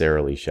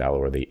necessarily shallow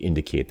or they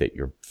indicate that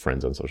your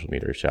friends on social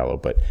media are shallow,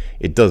 but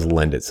it does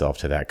lend itself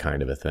to that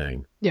kind of a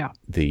thing. Yeah.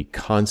 The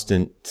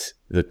constant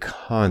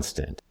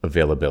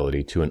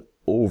availability to an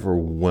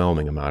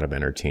overwhelming amount of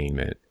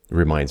entertainment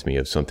reminds me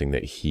of something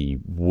that he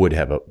would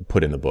have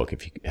put in the book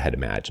if he had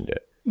imagined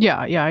it. Yeah,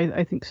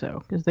 I think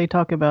so, because they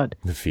talk about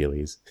the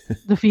feelies.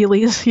 The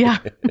feelies, yeah.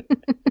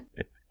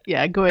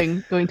 Yeah,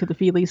 going to the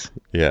feelies.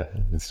 Yeah,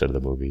 instead of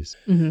the movies.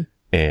 Mm-hmm.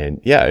 And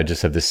yeah, I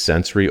just have this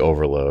sensory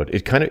overload.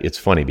 It's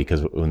funny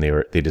because when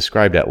they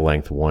described at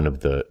length one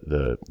of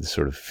the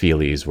sort of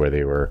feelies where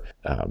they were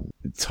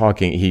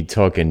he'd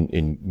talk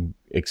in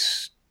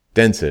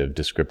extensive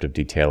descriptive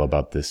detail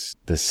about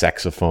the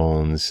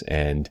saxophones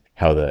and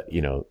how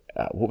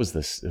what was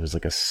this? It was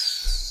like a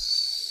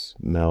smell.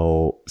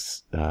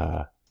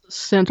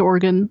 Scent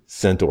organ.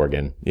 Scent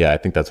organ. Yeah, I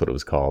think that's what it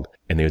was called.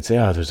 And they would say,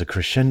 there's a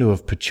crescendo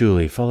of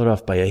patchouli followed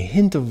off by a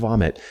hint of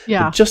vomit,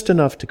 but just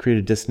enough to create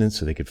a dissonance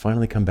so they could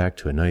finally come back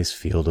to a nice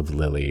field of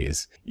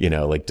lilies.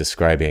 Like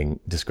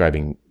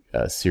describing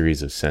a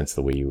series of scents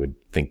the way you would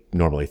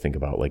normally think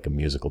about like a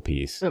musical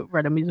piece.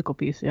 Right, a musical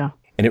piece, yeah.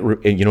 And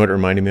you know what it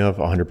reminded me of?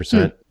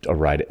 100% a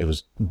ride. It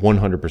was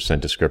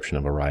 100% description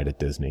of a ride at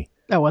Disney.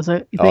 Oh, was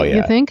it?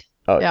 You think?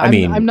 Yeah,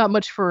 I'm not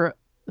much for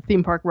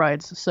theme park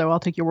rides, so I'll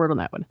take your word on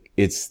that one.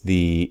 It's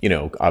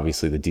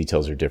obviously the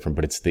details are different,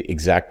 but it's the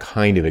exact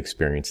kind of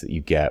experience that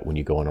you get when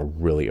you go on a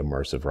really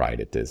immersive ride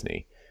at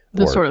Disney.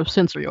 The sort of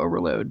sensory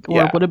overload.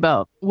 Or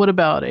what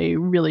about a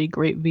really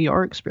great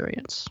VR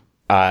experience?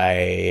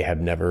 I have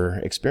never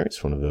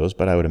experienced one of those,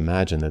 but I would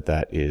imagine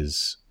that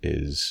is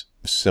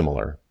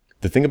similar.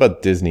 The thing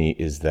about Disney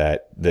is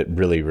that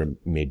really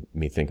made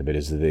me think of it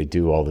is that they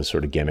do all this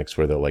sort of gimmicks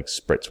where they'll like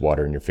spritz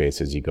water in your face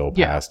as you go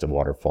past a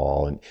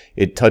waterfall, and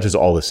it touches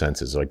all the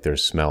senses. Like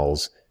there's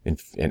smells and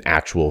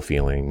actual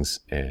feelings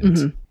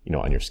and,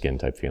 on your skin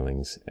type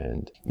feelings.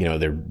 And,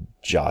 they're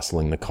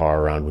jostling the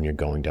car around when you're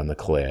going down the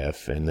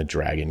cliff, and the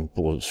dragon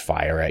blows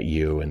fire at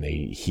you and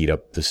they heat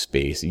up the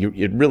space.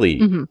 It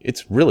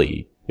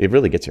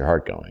really gets your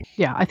heart going.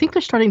 Yeah, I think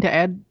they're starting to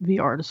add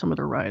VR to some of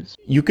their rides.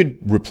 You could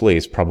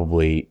replace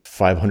probably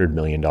 $500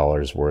 million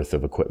worth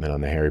of equipment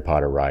on the Harry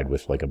Potter ride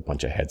with like a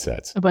bunch of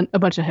headsets. A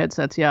bunch of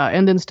headsets, yeah.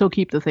 And then still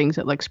keep the things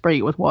that like spray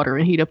you with water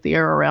and heat up the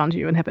air around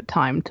you and have it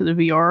timed to the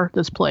VR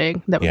that's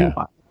playing. That would be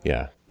fun.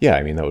 Yeah. Yeah,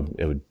 I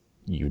mean,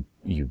 you'd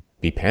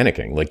be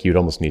panicking. Like you'd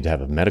almost need to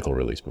have a medical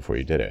release before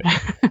you did it.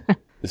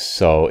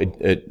 So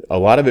a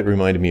lot of it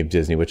reminded me of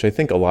Disney, which I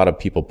think a lot of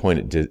people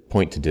point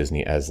to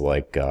Disney as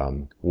like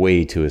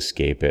way too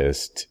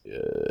escapist,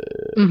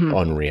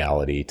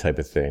 unreality type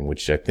of thing,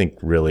 which I think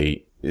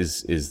really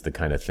is the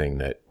kind of thing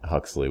that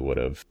Huxley would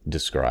have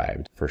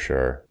described for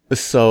sure.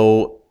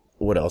 So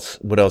what else?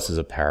 What else is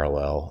a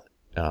parallel?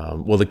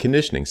 Well, the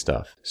conditioning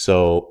stuff.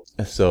 So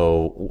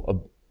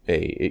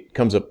it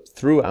comes up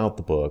throughout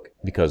the book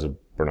because of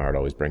Bernard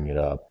always bringing it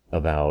up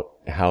about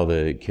how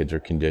the kids are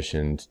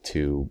conditioned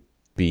to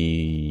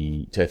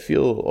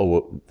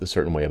feel a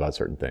certain way about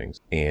certain things.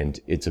 And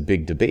it's a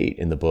big debate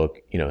in the book.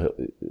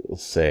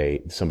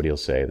 Somebody will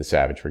say, the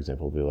Savage, for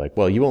example, will be like,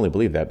 well, you only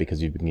believe that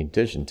because you've been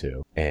conditioned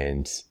to.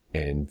 And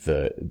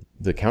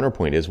the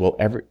counterpoint is, well,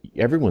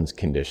 everyone's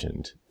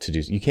conditioned to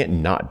do, you can't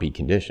not be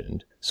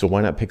conditioned. So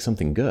why not pick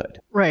something good?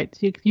 Right.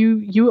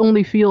 You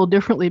only feel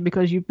differently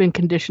because you've been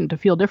conditioned to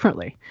feel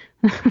differently.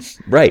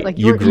 Right. Like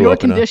your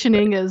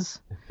conditioning is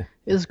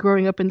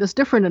growing up in this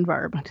different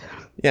environment.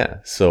 Yeah.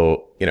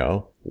 So,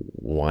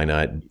 why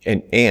not?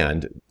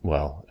 And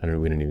well,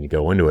 we don't even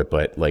go into it,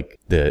 but like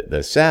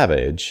the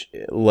Savage,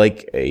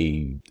 like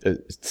a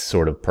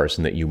sort of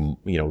person that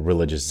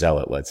religious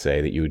zealot, let's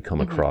say, that you would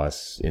come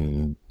across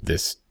in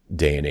this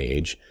day and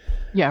age.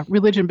 Yeah.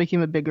 Religion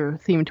became a bigger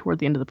theme toward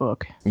the end of the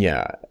book.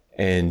 Yeah.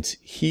 And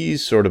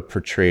he's sort of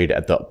portrayed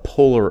at the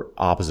polar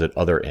opposite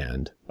other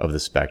end of the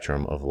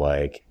spectrum of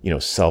like,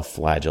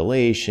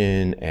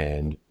 self-flagellation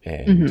and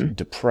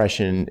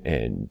depression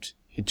and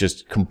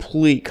just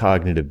complete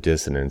cognitive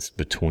dissonance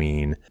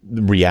between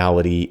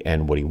reality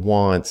and what he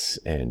wants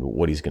and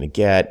what he's going to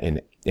get,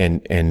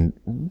 and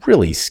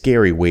really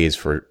scary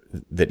ways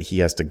that he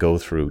has to go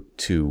through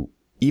to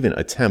even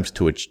attempt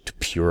to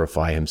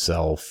purify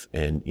himself,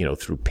 and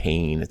through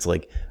pain. It's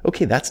like,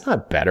 okay, that's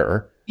not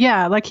better.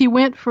 Yeah, like he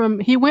went from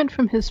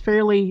his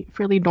fairly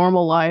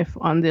normal life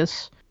on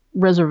this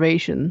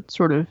reservation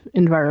sort of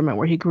environment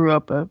where he grew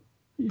up a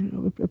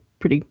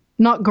pretty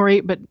not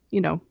great but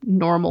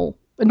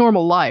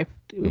normal life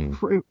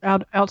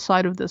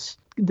outside of this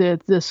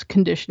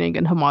conditioning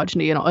and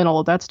homogeny and all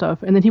of that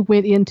stuff. And then he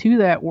went into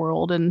that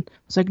world and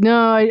was like,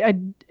 no, I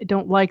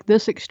don't like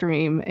this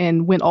extreme,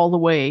 and went all the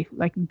way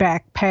like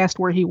back past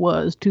where he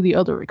was to the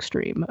other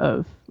extreme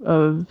of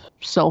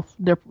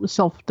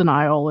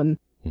self-denial and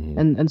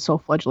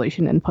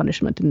self-flagellation and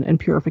punishment and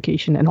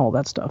purification and all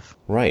that stuff.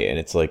 Right. And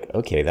it's like,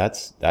 okay,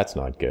 that's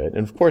not good.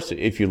 And of course,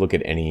 if you look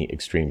at any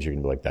extremes, you're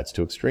going to be like, that's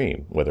too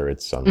extreme, whether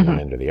it's on one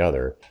end or the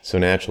other. So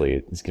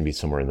naturally, it's going to be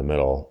somewhere in the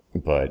middle.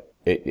 But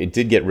it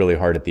did get really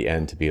hard at the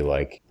end to be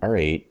like, all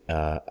right,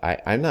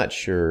 I'm not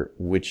sure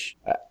which...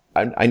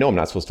 I know I'm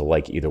not supposed to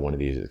like either one of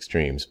these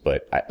extremes,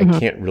 but I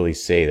can't really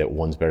say that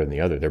one's better than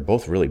the other. They're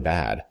both really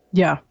bad.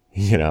 Yeah.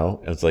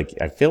 It's like,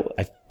 I felt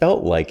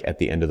like at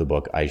the end of the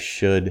book, I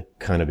should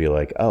kind of be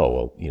like, oh,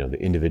 well,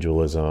 the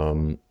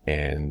individualism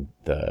and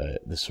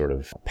the sort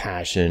of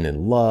passion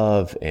and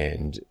love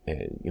and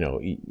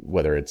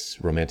whether it's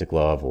romantic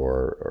love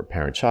or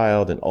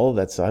parent-child and all of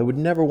that stuff, I would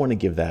never want to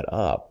give that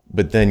up.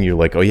 But then you're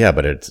like, oh yeah,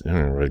 but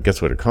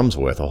guess what it comes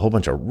with? A whole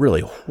bunch of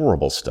really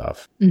horrible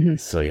stuff. Mm-hmm.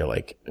 So you're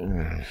like, all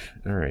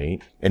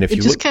right. And if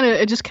it just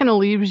kind of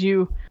leaves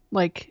you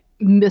like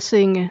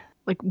missing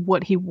like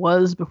what he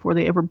was before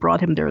they ever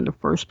brought him there in the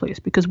first place,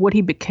 because what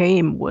he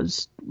became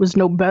was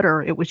no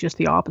better. It was just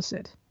the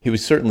opposite. he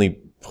was certainly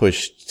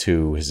pushed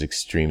to his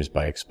extremes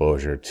by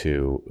exposure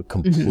to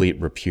complete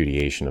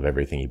repudiation of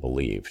everything he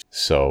believed.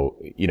 So,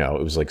 you know,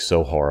 it was like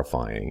so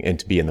horrifying, and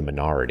to be in the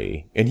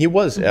minority. And he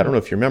was, I don't know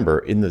if you remember,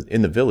 in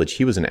the village,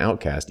 he was an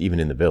outcast even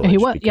in the village. He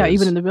was,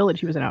 even in the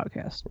village he was an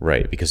outcast.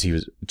 Right, because he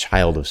was a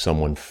child of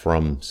someone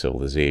from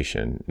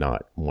civilization,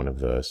 not one of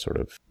the sort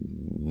of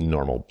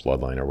normal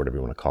bloodline or whatever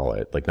you want to call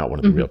it, like not one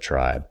of the real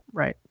tribe.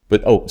 Right.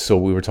 But, so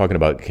we were talking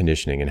about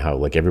conditioning and how,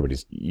 like,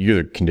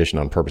 you're conditioned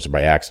on purpose or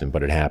by accident,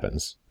 but it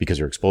happens because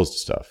you're exposed to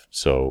stuff.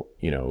 So,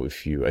 you know,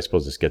 I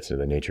suppose this gets into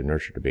the nature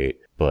nurture debate,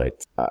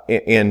 but,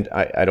 and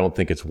I don't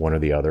think it's one or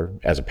the other.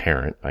 As a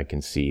parent, I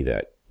can see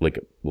that,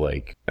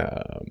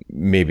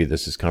 maybe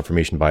this is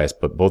confirmation bias,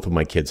 but both of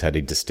my kids had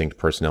a distinct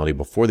personality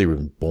before they were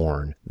even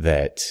born,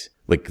 that,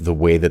 like, the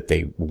way that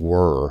they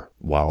were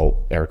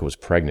while Erica was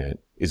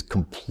pregnant is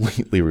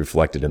completely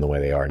reflected in the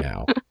way they are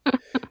now.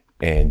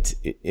 And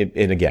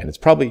again, it's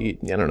probably,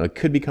 I don't know, it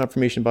could be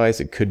confirmation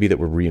bias. It could be that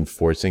we're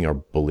reinforcing our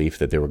belief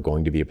that they were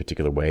going to be a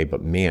particular way.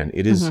 But man,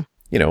 it is,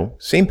 you know,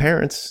 same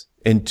parents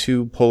and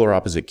two polar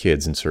opposite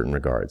kids in certain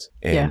regards.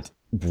 And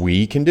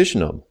we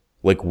condition them.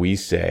 Like, we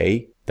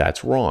say,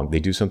 that's wrong. They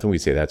do something, we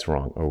say that's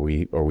wrong. Or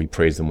we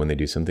praise them when they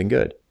do something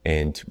good.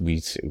 And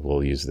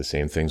we'll use the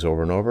same things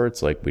over and over.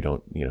 It's like, we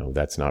don't, you know,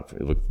 that's not,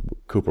 look,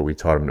 Cooper, we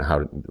taught him how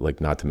to, like,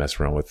 not to mess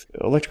around with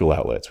electrical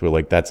outlets. We're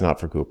like, that's not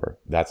for Cooper.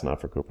 That's not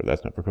for Cooper.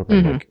 That's not for Cooper.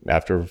 And like,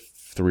 after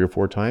 3 or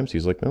 4 times,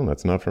 he's like, no,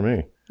 that's not for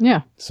me.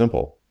 Yeah.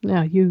 Simple.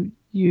 Yeah.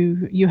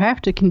 You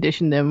have to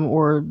condition them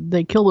or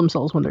they kill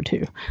themselves when they're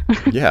 2.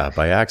 Yeah.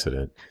 By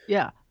accident.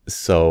 Yeah.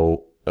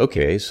 So,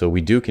 okay. So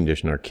we do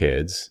condition our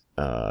kids.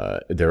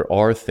 There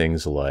are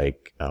things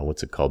like,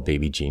 what's it called?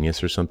 Baby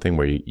Genius or something,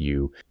 where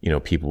you know,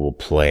 people will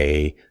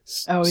play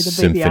the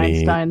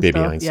symphony, Baby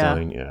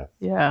Einstein.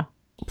 Yeah.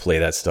 Play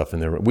that stuff in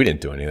there. We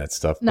didn't do any of that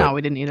stuff. No,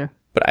 we didn't either.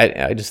 But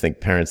I just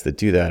think parents that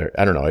do that,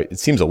 I don't know, it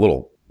seems a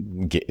little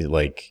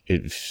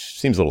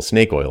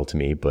snake oil to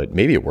me, but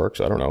maybe it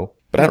works. I don't know.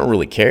 But I don't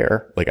really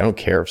care. Like, I don't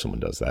care if someone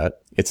does that.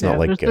 It's not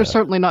like they're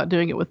certainly not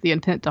doing it with the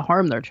intent to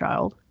harm their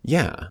child.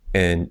 Yeah.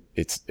 And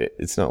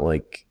it's not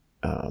like,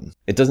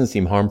 it doesn't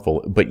seem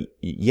harmful, but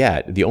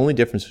yet the only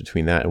difference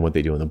between that and what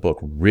they do in the book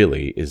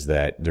really is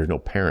that there's no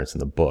parents in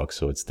the book.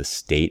 So it's the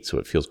state. So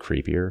it feels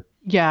creepier.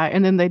 Yeah.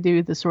 And then they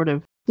do the sort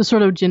of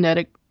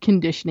genetic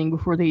conditioning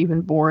before they're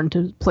even born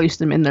to place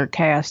them in their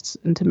castes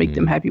and to make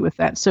them happy with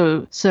that.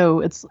 So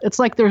it's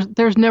like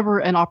there's never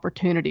an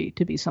opportunity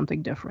to be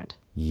something different.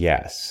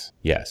 Yes.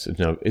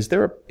 Now, is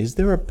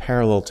there a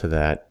parallel to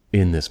that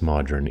in this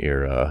modern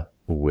era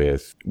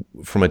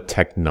from a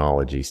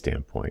technology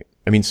standpoint?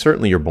 I mean,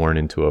 certainly you're born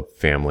into a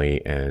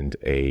family and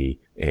a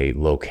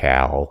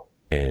locale,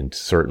 and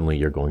certainly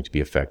you're going to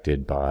be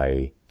affected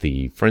by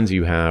the friends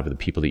you have, the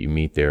people that you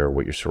meet there,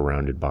 what you're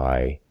surrounded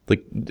by.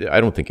 Like,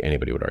 I don't think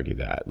anybody would argue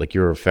that. Like,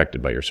 you're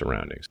affected by your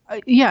surroundings.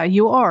 Yeah,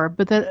 you are.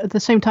 But at the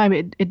same time,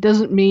 it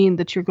doesn't mean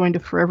that you're going to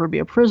forever be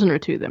a prisoner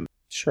to them.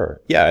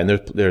 Sure. Yeah. And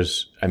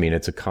there's, I mean,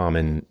 it's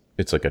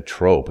like a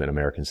trope in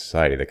American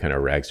society, that kind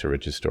of rags to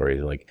riches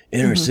story. Like,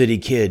 inner city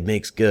kid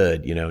makes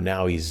good, you know,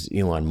 now he's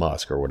Elon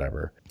Musk or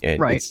whatever. And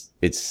right.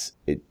 That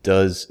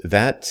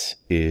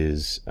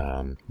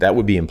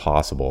would be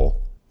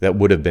impossible. That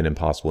would have been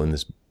impossible in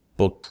this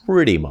book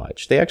pretty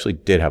much. They actually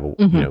did have you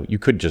know, you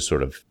could just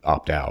sort of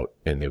opt out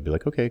and they would be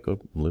like, okay, go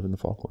live in the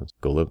Falklands,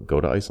 go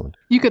to Iceland.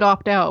 You could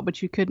opt out,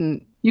 but you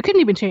couldn't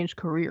even change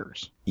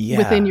careers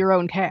within your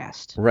own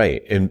caste.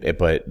 Right.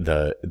 But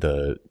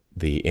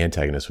the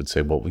antagonist would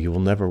say, well, you will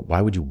never, why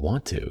would you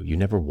want to? You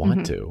never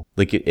want to.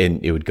 Like,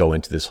 and it would go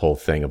into this whole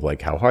thing of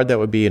like how hard that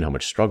would be and how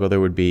much struggle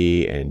there would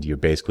be. And you'd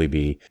basically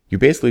be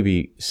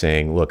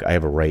saying, look, I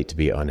have a right to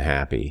be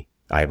unhappy.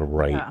 I have a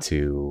right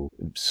to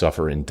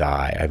suffer and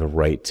die. I have a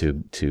right to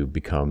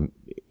become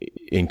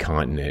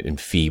incontinent and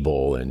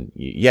feeble. And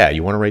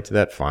you want a right to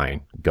that?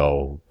 Fine.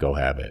 Go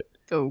have it.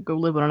 Go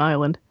live on an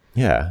island.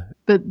 Yeah.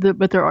 But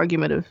their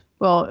argument of,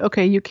 well,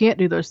 okay, you can't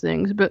do those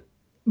things, but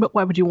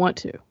why would you want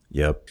to?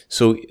 Yep.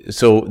 So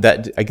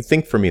that, I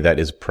think for me, that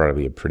is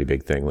probably a pretty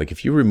big thing. Like,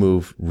 if you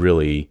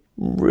really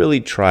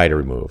try to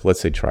remove,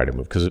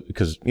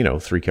 because, you know,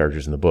 3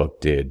 characters in the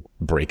book did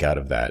break out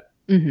of that.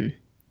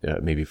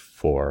 Maybe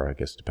 4, I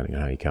guess, depending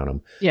on how you count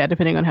them. Yeah,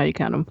 depending on how you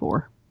count them,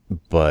 4.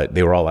 But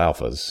they were all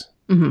alphas.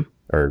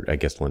 Or I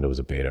guess Linda was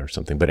a beta or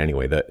something. But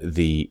anyway,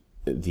 it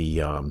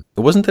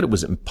wasn't that it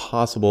was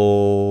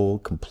impossible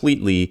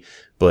completely,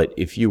 but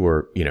if you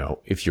were, you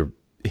know, if you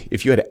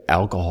had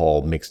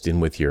alcohol mixed in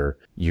with your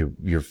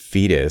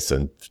fetus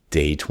on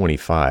day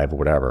 25 or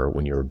whatever,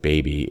 when you were a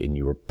baby, and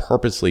you were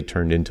purposely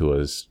turned into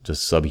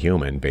just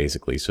subhuman,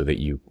 basically, so that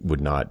you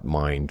would not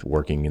mind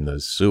working in the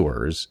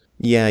sewers.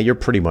 Yeah, you're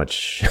pretty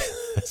much,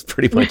 that's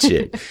pretty much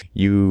it.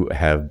 You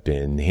have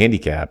been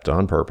handicapped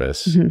on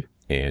purpose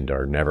and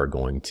are never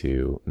going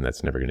to, and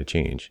that's never going to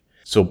change.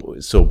 So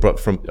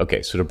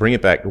to bring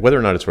it back, whether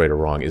or not it's right or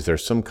wrong, is there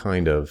some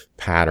kind of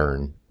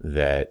pattern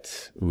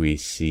that we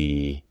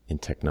see in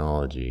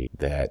technology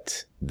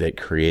that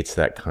creates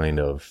that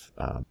kind of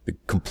the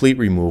complete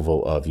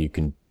removal of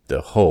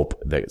the hope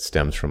that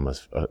stems from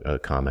a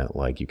comment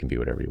like you can be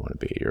whatever you want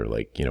to be, or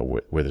like, you know,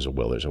 where there's a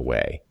will, there's a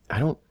way.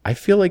 I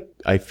feel like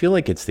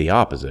it's the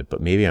opposite,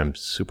 but maybe I'm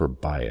super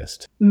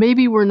biased.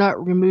 Maybe we're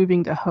not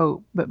removing the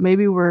hope, but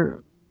maybe we're,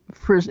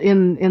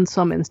 in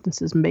some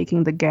instances,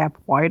 making the gap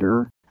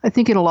wider. I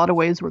think in a lot of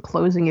ways we're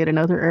closing it in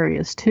other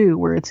areas too,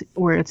 where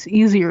it's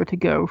easier to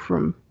go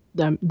from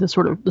the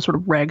sort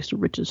of rags to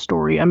riches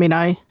story. I mean,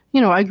 I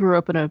grew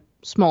up in a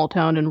small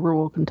town in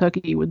rural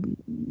Kentucky with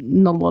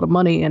not a lot of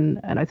money, and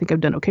I think I've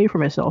done okay for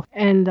myself.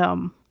 And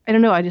I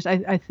don't know.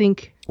 I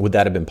think, would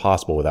that have been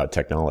possible without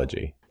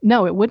technology?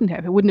 No, it wouldn't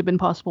have. It wouldn't have been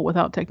possible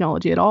without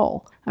technology at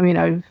all. I mean,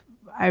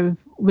 I've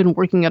been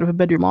working out of a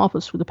bedroom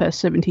office for the past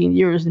 17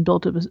 years and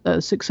built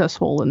a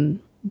successful and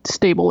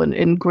stable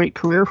and great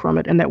career from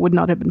it, and that would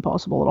not have been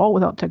possible at all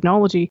without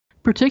technology,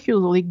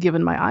 particularly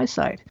given my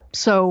eyesight.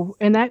 So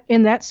in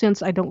that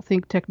sense, I don't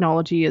think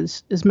technology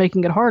is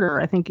making it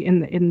harder. I think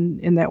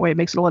in that way it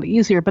makes it a lot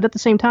easier. But at the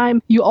same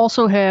time, you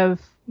also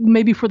have,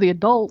 maybe for the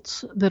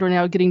adults that are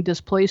now getting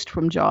displaced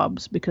from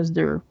jobs because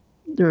they're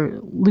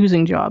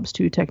losing jobs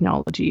to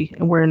technology,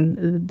 and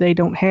wherein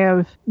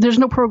there's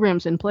no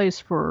programs in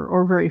place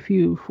or very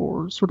few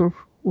for sort of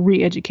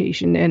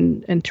re-education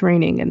and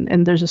training,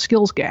 and there's a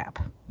skills gap.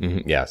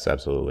 Mm-hmm. Yes,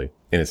 absolutely.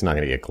 And it's not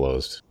going to get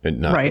closed,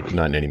 not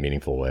in any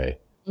meaningful way.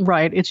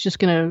 Right. It's just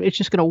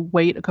gonna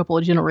wait a couple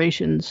of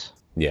generations.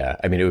 Yeah,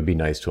 I mean, it would be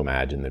nice to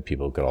imagine that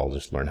people could all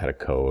just learn how to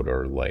code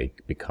or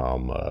like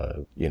become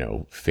a,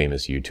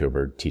 famous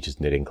YouTuber,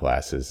 teaches knitting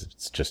classes.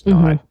 It's just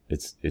not. Mm-hmm.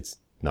 It's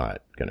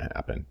not going to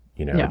happen.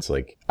 It's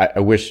like I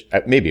wish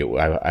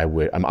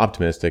I'm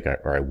optimistic,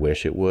 or I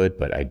wish it would,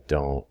 but I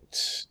don't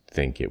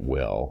think it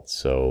will.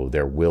 So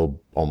there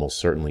will almost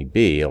certainly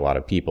be a lot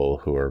of people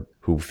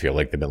who feel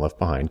like they've been left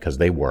behind, because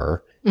they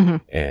were. Mm-hmm.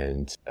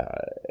 And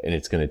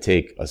it's going to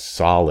take a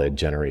solid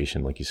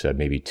generation, like you said,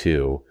 maybe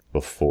two,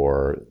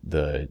 before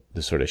the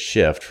sort of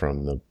shift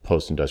from the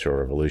post-industrial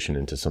revolution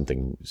into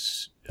something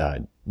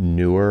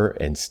newer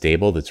and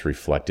stable that's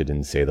reflected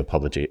in, say, the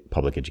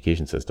public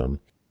education system.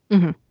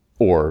 Mm-hmm.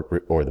 Or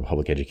the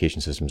public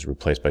education system is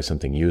replaced by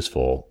something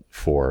useful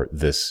for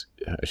this.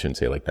 I shouldn't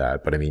say it like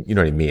that, but I mean, you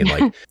know what I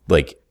mean?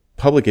 Like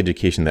public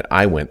education that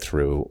I went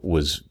through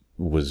was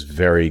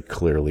very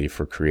clearly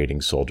for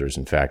creating soldiers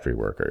and factory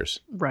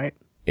workers. Right.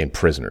 And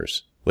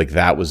prisoners. Like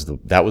that was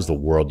the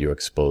world you were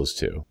exposed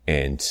to.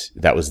 And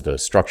that was the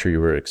structure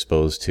you were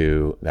exposed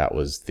to. That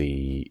was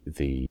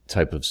the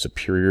type of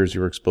superiors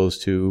you were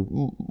exposed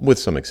to, with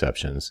some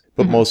exceptions.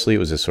 But mm-hmm. mostly it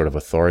was this sort of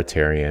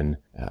authoritarian,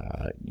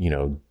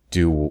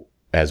 do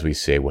as we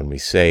say when we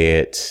say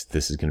it.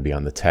 This is going to be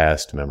on the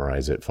test.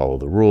 Memorize it. Follow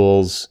the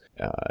rules.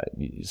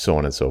 So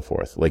on and so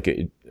forth.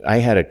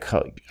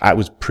 I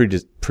was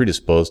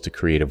predisposed to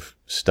creative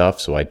stuff,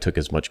 so I took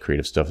as much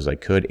creative stuff as I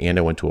could, and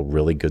I went to a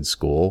really good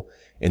school,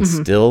 and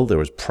mm-hmm. still there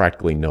was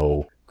practically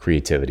no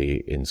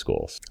creativity in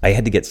schools. I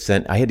had to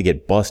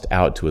get bussed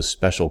out to a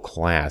special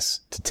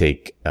class to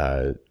take.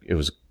 It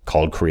was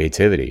called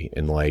creativity,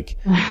 and like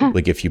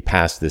if you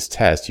passed this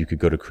test, you could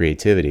go to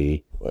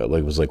creativity.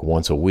 It was like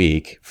once a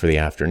week for the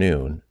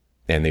afternoon,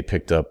 and they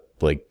picked up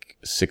like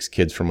 6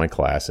 kids from my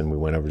class, and we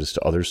went over just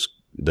to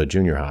the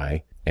junior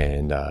high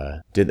and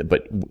did it.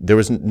 But there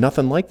was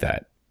nothing like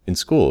that in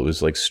school. It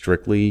was like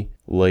strictly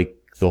like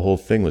the whole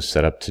thing was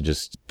set up to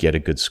just get a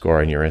good score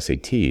on your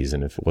SATs,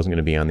 and if it wasn't going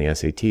to be on the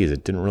SATs,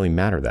 it didn't really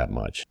matter that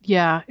much.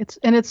 Yeah,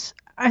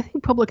 I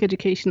think public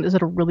education is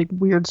at a really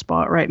weird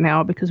spot right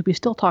now, because we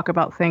still talk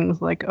about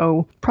things like,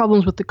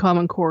 problems with the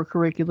Common Core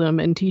curriculum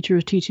and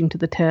teachers teaching to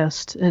the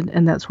test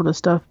and that sort of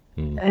stuff.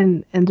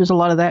 Mm. And there's a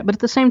lot of that. But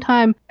at the same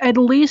time, at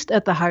least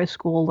at the high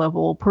school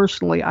level,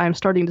 personally, I'm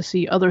starting to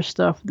see other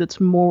stuff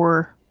that's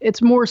more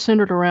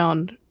centered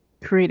around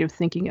creative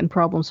thinking and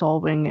problem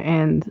solving,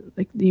 and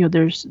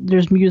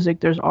there's music,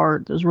 there's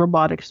art, there's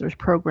robotics, there's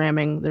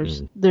programming,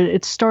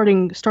 it's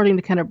starting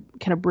to kind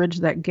of bridge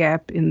that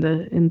gap in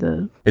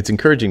the. It's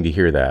encouraging to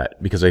hear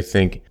that, because I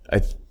think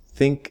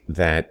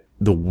that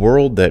the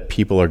world that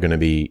people are going to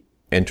be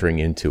entering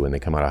into when they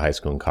come out of high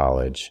school and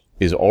college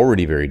is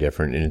already very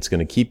different, and it's going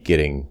to keep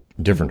getting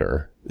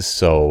differenter.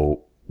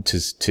 So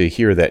to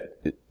hear that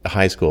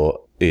high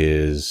school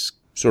is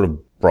sort of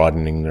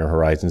broadening their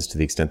horizons to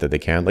the extent that they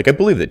can. Like, I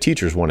believe that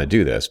teachers want to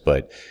do this,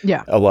 but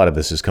yeah, a lot of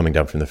this is coming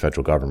down from the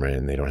federal government,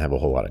 and they don't have a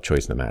whole lot of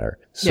choice in the matter.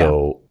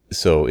 So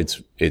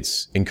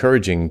it's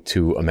encouraging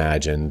to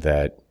imagine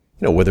that,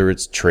 whether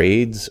it's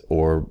trades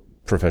or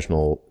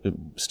professional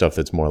stuff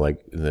that's more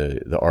like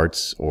the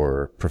arts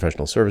or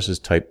professional services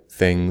type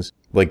things,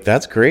 like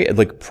that's great.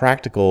 Like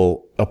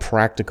a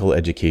practical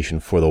education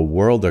for the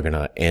world they're going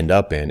to end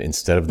up in,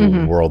 instead of the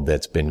mm-hmm. world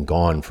that's been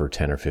gone for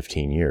 10 or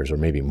 15 years or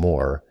maybe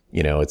more.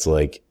 It's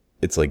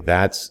like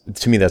that's,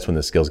 to me, that's when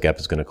the skills gap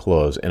is going to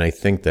close. And I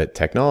think that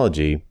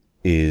technology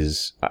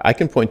I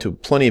can point to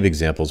plenty of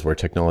examples where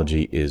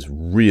technology is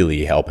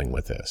really helping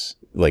with this,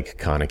 like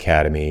Khan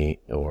Academy,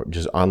 or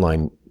just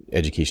online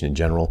education in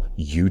general.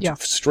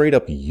 Straight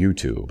up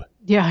YouTube.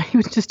 Yeah, it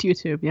was just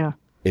YouTube. Yeah.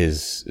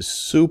 Is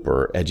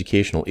super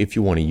educational if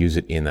you want to use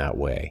it in that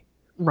way.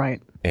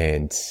 Right.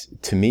 And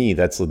to me,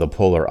 that's the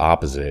polar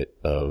opposite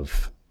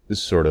of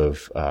sort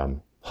of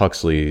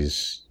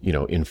Huxley's,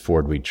 in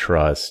Ford we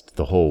trust,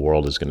 the whole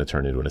world is going to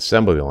turn into an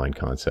assembly line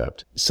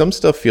concept. Some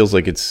stuff feels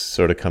like it's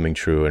sort of coming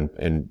true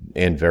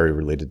and very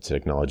related to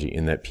technology,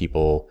 in that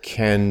people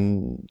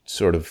can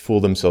sort of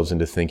fool themselves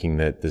into thinking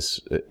that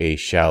a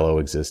shallow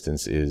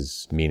existence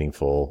is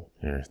meaningful.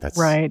 That's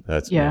right.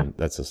 That's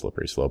a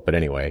slippery slope. But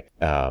anyway,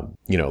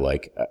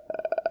 like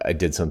I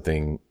did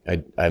something,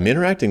 I'm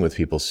interacting with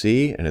people,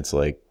 and it's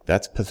like,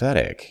 that's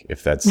pathetic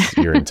if that's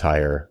your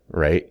entire,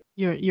 right?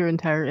 Your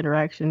entire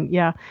interaction.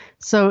 Yeah.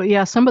 So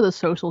yeah, some of the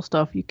social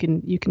stuff you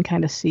can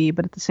kind of see,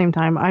 but at the same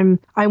time,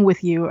 I'm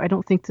with you. I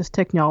don't think this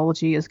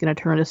technology is going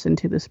to turn us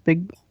into this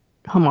big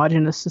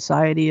homogenous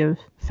society of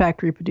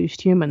factory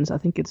produced humans. I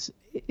think it's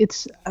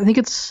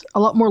a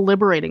lot more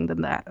liberating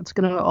than that. It's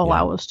going to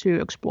allow us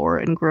to explore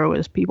and grow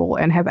as people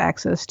and have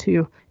access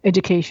to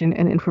education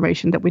and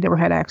information that we never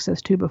had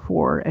access to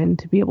before, and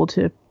to be able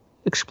to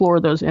explore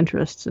those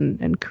interests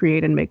and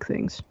create and make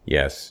things.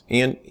 Yes.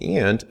 And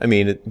I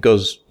mean,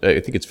 I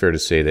think it's fair to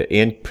say that,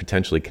 and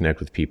potentially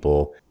connect with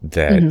people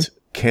that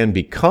can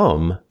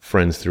become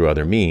friends through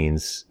other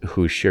means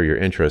who share your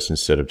interests,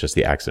 instead of just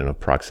the accident of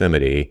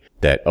proximity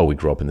that, we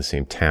grew up in the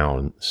same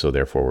town, so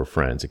therefore we're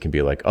friends. It can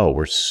be like,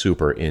 we're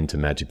super into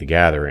Magic the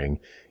Gathering,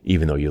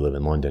 even though you live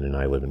in London and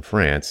I live in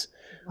France.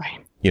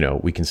 Right.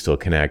 We can still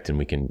connect, and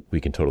we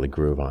can totally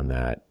groove on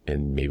that.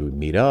 And maybe we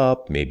meet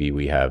up, maybe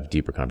we have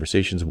deeper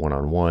conversations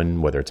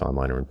one-on-one, whether it's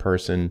online or in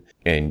person.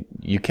 And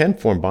you can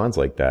form bonds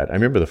like that. I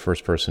remember the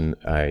first person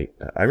I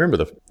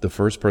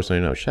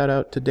know, shout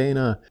out to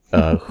Dana,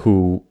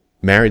 who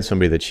married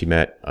somebody that she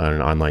met on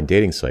an online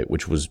dating site,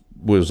 which was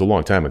a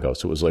long time ago.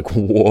 So it was like,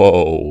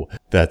 whoa,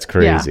 that's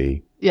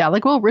crazy. Yeah.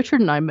 Like, Richard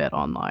and I met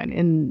online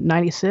in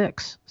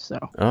 96. So.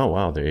 Oh,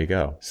 wow. There you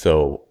go.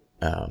 So,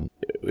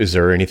 is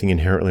there anything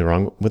inherently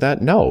wrong with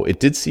that? No, it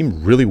did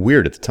seem really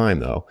weird at the time,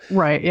 though.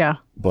 Right. Yeah.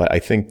 But I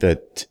think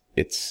that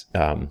it's,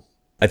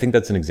 I think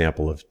that's an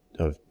example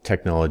of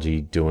technology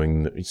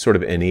doing, sort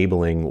of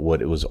enabling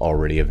what it was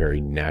already a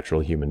very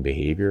natural human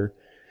behavior.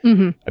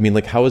 Mm-hmm. I mean,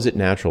 like, how is it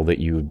natural that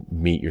you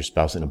meet your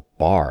spouse in a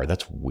bar?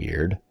 That's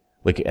weird.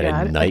 Like at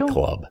a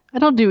nightclub. I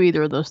don't do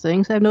either of those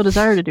things. I have no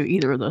desire to do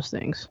either of those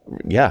things.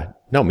 Yeah,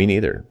 no, me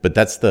neither. But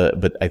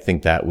but I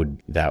think that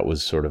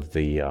was sort of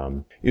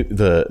the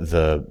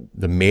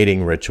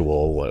mating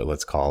ritual,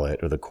 let's call it,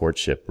 or the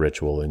courtship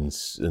ritual in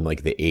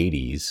like the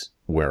 80s,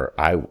 where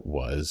I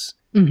was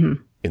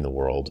in the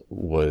world,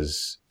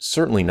 was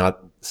certainly not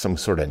some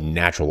sort of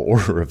natural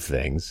order of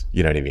things.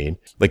 You know what I mean?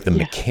 Like the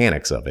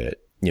mechanics of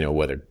it,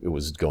 whether it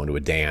was going to a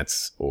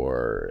dance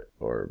or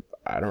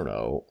I don't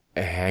know,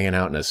 hanging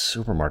out in a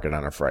supermarket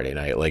on a Friday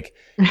night, like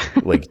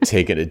doing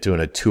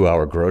a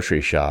 2-hour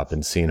grocery shop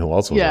and seeing who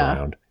else was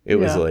around. It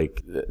was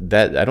like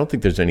that. I don't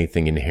think there's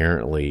anything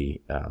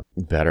inherently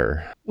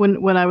better.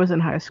 When I was in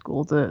high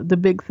school, the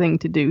big thing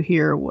to do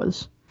here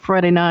was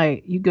Friday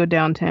night, you go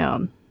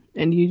downtown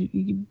and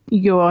you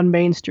go on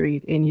Main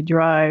Street and you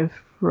drive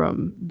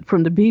from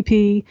the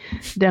BP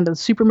down to the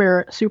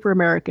Super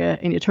America,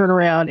 and you turn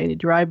around and you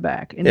drive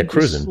back, and you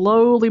just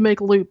slowly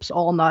make loops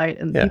all night,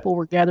 and people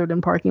were gathered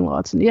in parking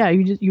lots, and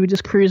you would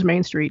just cruise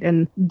Main Street,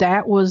 and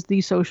that was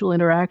the social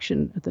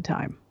interaction at the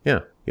time.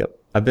 Yeah, yep.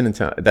 I've been in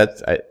town.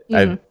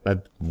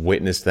 I've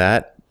witnessed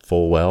that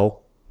full well.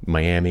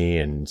 Miami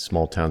and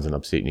small towns in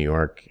upstate New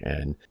York,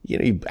 and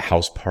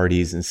house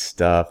parties and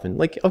stuff, and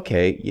like,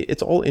 okay,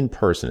 it's all in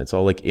person, it's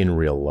all like in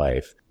real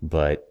life,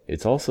 but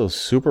it's also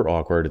super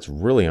awkward, it's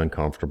really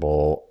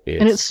uncomfortable,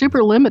 and it's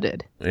super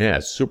limited. Yeah,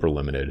 it's super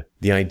limited.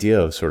 The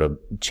idea of sort of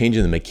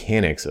changing the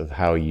mechanics of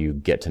how you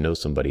get to know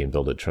somebody and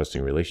build a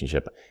trusting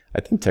relationship,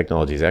 I think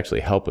technology has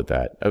actually helped with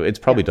that. It's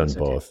probably done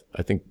both.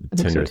 I think the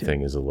Tinder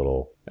thing is a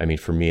little, I mean,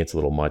 for me it's a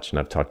little much, and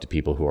I've talked to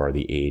people who are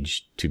the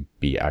age to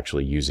be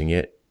actually using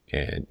it.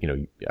 And,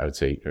 I would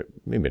say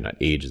maybe not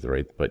age is the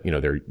right, but,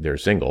 they're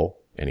single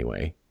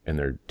anyway, and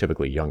they're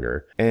typically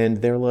younger.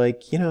 And they're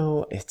like,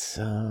 it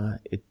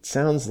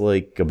sounds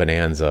like a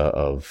bonanza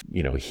of,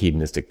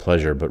 hedonistic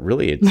pleasure, but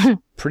really it's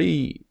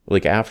pretty,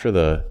 like, after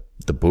the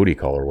booty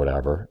call or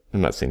whatever.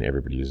 I'm not saying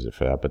everybody uses it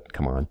for that, but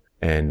come on.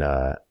 And,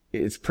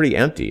 it's pretty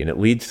empty, and it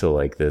leads to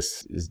like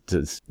this,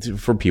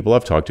 for people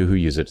I've talked to who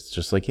use it, it's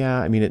just like,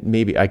 yeah, I mean,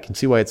 maybe I can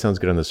see why it sounds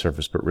good on the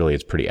surface, but really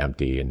it's pretty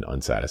empty and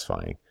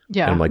unsatisfying.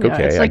 Yeah. And I'm like,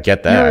 okay, I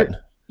get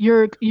that.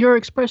 You're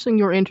expressing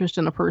your interest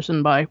in a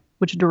person by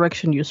which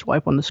direction you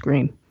swipe on the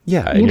screen.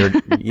 Yeah. And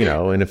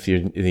you're, and if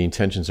the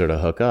intentions are to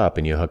hook up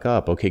and you hook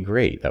up, okay,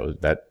 great.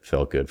 That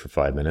felt good for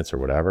 5 minutes or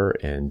whatever.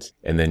 And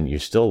then you're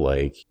still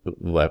like,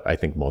 I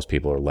think most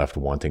people are left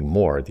wanting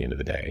more at the end of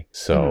the day.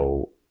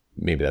 So,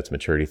 maybe that's a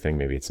maturity thing,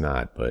 maybe it's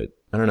not, but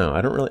I don't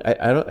know.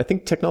 I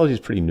think technology is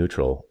pretty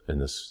neutral in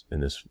this,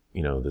 this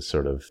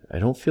sort of, I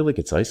don't feel like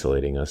it's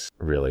isolating us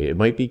really. It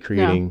might be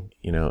creating,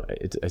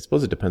 I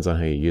suppose it depends on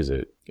how you use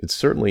it. It's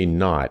certainly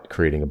not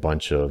creating a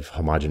bunch of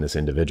homogenous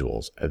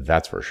individuals.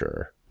 That's for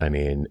sure. I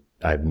mean,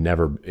 I've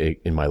never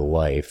in my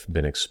life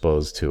been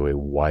exposed to a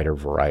wider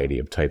variety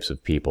of types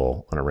of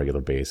people on a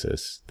regular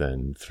basis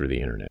than through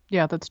the internet.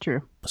 Yeah, that's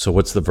true. So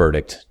what's the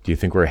verdict? Do you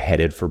think we're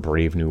headed for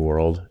Brave New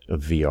World, a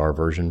VR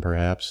version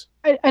perhaps?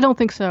 I don't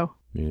think so.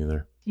 Me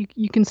neither.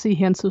 You can see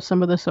hints of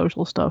some of the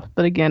social stuff,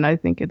 but again, I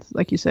think it's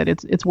like you said,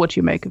 it's what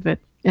you make of it.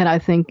 And I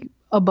think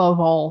above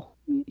all,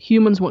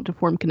 humans want to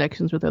form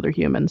connections with other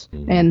humans,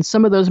 and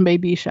some of those may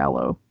be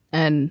shallow,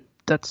 and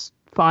that's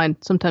fine.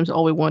 Sometimes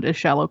all we want is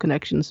shallow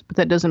connections, but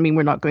that doesn't mean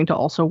we're not going to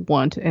also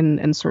want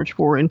and search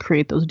for and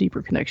create those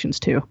deeper connections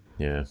too.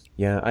 Yeah,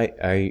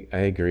 I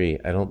agree.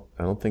 I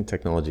don't think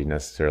technology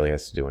necessarily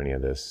has to do any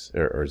of this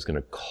or is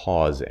going to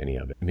cause any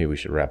of it. Maybe we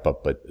should wrap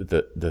up, but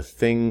the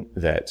thing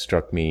that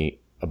struck me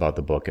about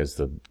the book as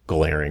the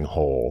glaring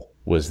hole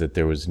was that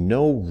there was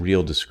no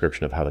real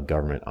description of how the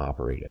government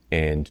operated.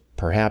 And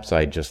perhaps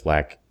I just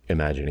lack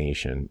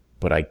imagination,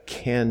 but I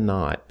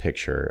cannot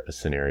picture a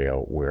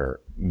scenario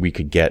where we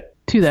could get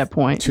to that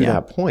point.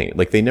 That point.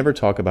 Like they never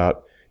talk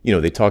about,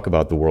 they talk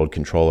about the world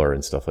controller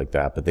and stuff like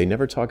that, but they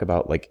never talk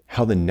about like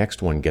how the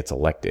next one gets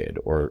elected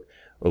or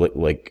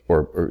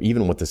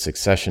even what the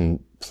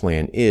succession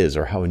plan is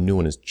or how a new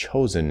one is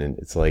chosen. And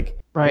it's like,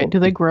 right. Do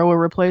they grow a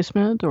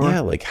replacement or? Yeah.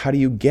 Like how do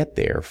you get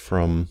there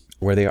from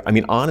where they are? I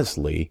mean,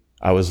 honestly,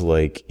 I was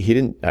like,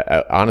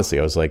 I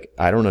was like,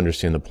 I don't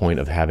understand the point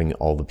of having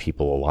all the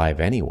people alive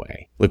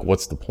anyway. Like,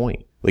 what's the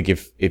point? Like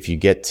if you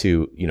get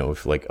to,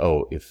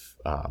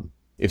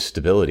 if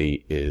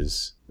stability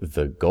is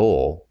the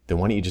goal, then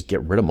why don't you just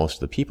get rid of most of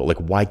the people? Like,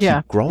 why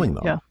keep growing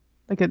them? Yeah.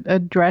 Like a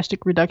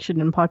drastic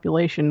reduction in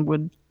population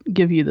would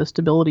give you the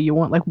stability you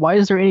want. Like, why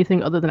is there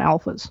anything other than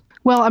alphas?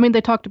 Well, I mean, they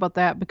talked about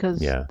that because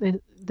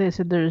they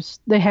said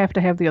they have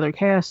to have the other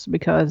castes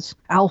because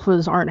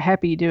alphas aren't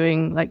happy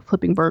doing like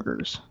flipping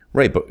burgers.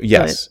 Right, but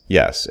yes.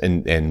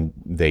 And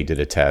they did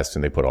a test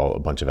and they put a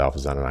bunch of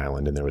alphas on an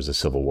island and there was a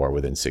civil war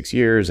within 6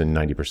 years and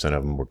 90%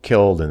 of them were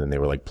killed and then they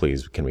were like,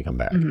 please, can we come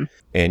back? Mm-hmm.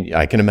 And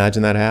I can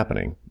imagine that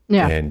happening.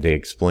 Yeah. And they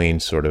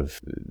explained sort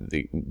of,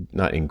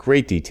 not in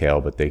great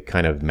detail, but they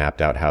kind of mapped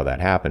out how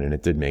that happened and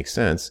it did make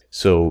sense.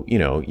 So,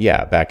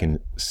 back in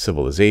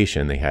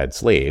civilization, they had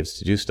slaves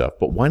to do stuff,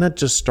 but why not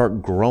just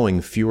start growing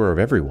fewer of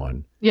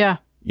everyone? Yeah.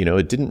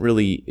 It didn't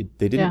really,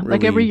 they didn't really.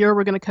 Like every year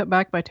we're going to cut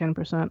back by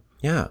 10%.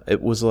 Yeah.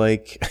 It was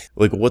like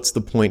what's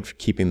the point for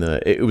keeping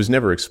it was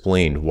never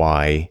explained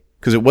why.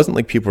 Because it wasn't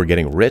like people were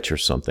getting rich or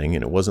something.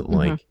 And it wasn't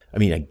like, I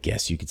mean, I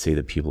guess you could say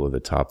that people at the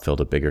top felt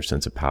a bigger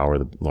sense of power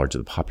the larger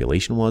the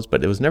population was,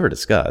 but it was never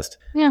discussed.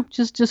 Yeah,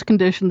 just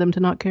conditioned them to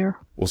not care.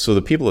 Well, so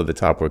the people at the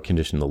top were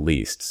conditioned the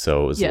least.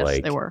 So it was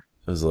yes, they were.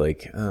 It was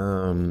like,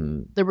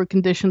 they were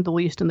conditioned the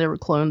least and they were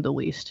cloned the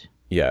least.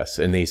 Yes,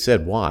 and they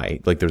said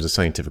why. Like there's a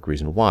scientific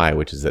reason why,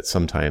 which is that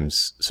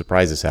sometimes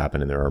surprises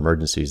happen and there are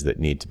emergencies that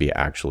need to be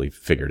actually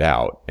figured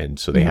out. And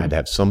so they had to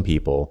have some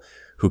people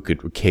who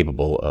were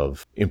capable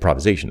of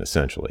improvisation,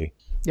 essentially.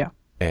 Yeah.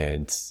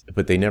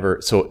 But they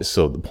never, so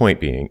the point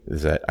being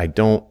is that I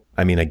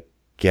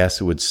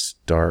guess it would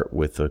start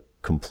with a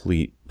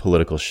complete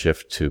political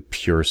shift to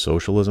pure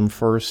socialism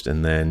first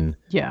and then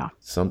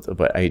something,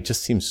 but it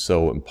just seems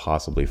so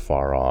impossibly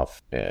far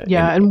off.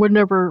 And we're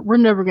never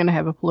going to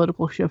have a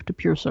political shift to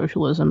pure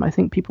socialism. I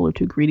think people are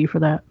too greedy for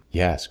that.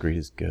 Yes, greed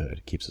is good.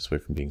 It keeps us away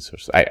from being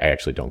social. I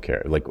actually don't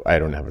care. Like I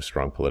don't have a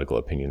strong political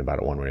opinion about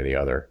it one way or the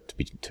other,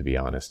 to be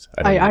honest.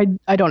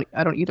 I don't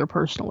either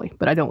personally,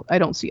 but I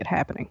don't see it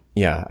happening.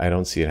 Yeah, I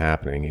don't see it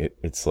happening.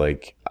 It's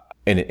like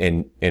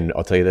and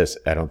I'll tell you this,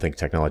 I don't think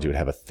technology would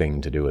have a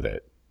thing to do with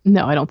it.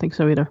 No, I don't think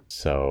so either.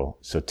 So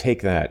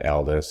take that,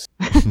 Aldous.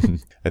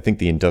 I think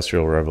the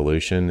Industrial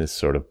Revolution has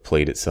sort of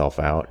played itself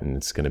out, and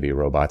it's going to be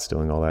robots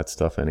doing all that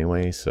stuff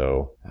anyway.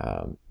 So,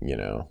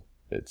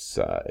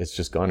 it's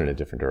just gone in a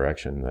different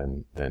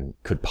direction than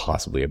could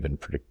possibly have been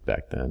predicted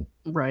back then.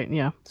 Right.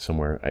 Yeah.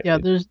 Somewhere.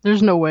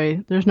 There's no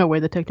way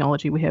the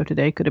technology we have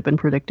today could have been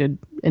predicted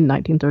in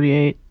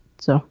 1938.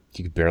 So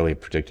you could barely have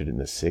predicted it in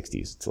the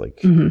 60s. It's like.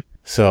 Mm-hmm.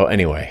 So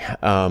anyway,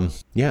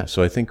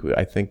 so I think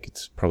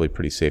it's probably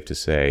pretty safe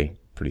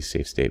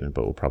statement,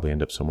 but we'll probably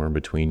end up somewhere in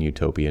between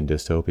utopia and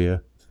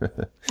dystopia.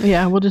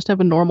 Yeah, we'll just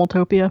have a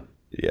normaltopia.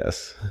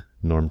 Yes,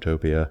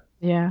 normtopia.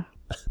 Yeah.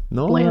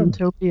 Norm.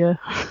 Blandtopia.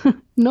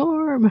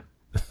 Norm.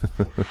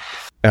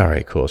 All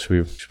right, cool.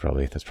 That's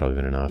probably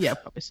been enough. Yeah,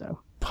 probably so.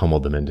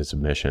 Pummeled them into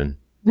submission.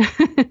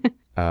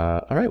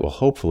 All right. Well,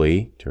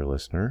 hopefully, dear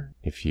listener,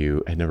 if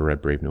you had never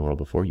read Brave New World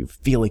before, you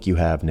feel like you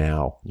have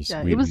now.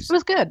 It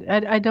was good.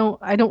 I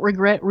don't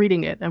regret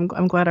reading it. I'm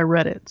glad I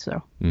read it.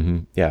 So. Mm-hmm.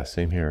 Yeah,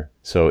 same here.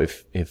 So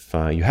if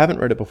you haven't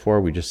read it before,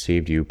 we just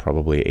saved you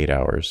probably 8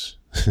 hours.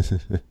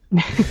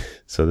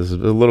 So this is a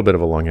little bit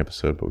of a long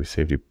episode, but we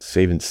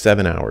saving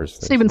 7 hours.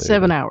 Saving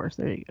 7 hours.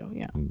 There you go.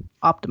 Yeah.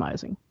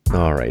 Optimizing.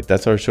 All right.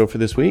 That's our show for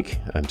this week.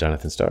 I'm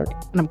Jonathan Stark.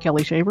 And I'm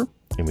Kelly Shaver.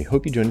 And we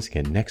hope you join us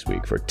again next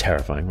week for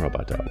Terrifying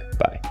Robot Dog.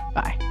 Bye.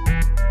 Bye.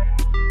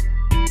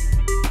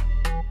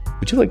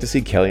 Would you like to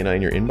see Kelly and I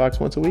in your inbox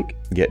once a week?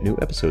 Get new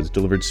episodes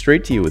delivered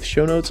straight to you with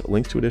show notes,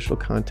 links to additional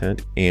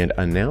content, and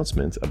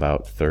announcements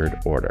about Third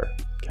Order.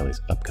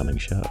 Kelly's upcoming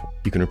show.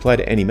 You can reply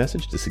to any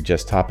message to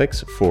suggest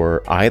topics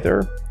for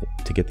either.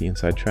 To get the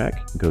inside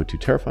track, go to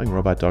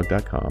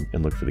terrifyingrobotdog.com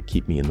and look for the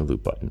Keep Me in the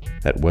Loop button.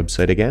 That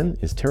website again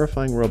is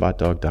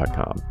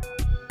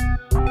terrifyingrobotdog.com.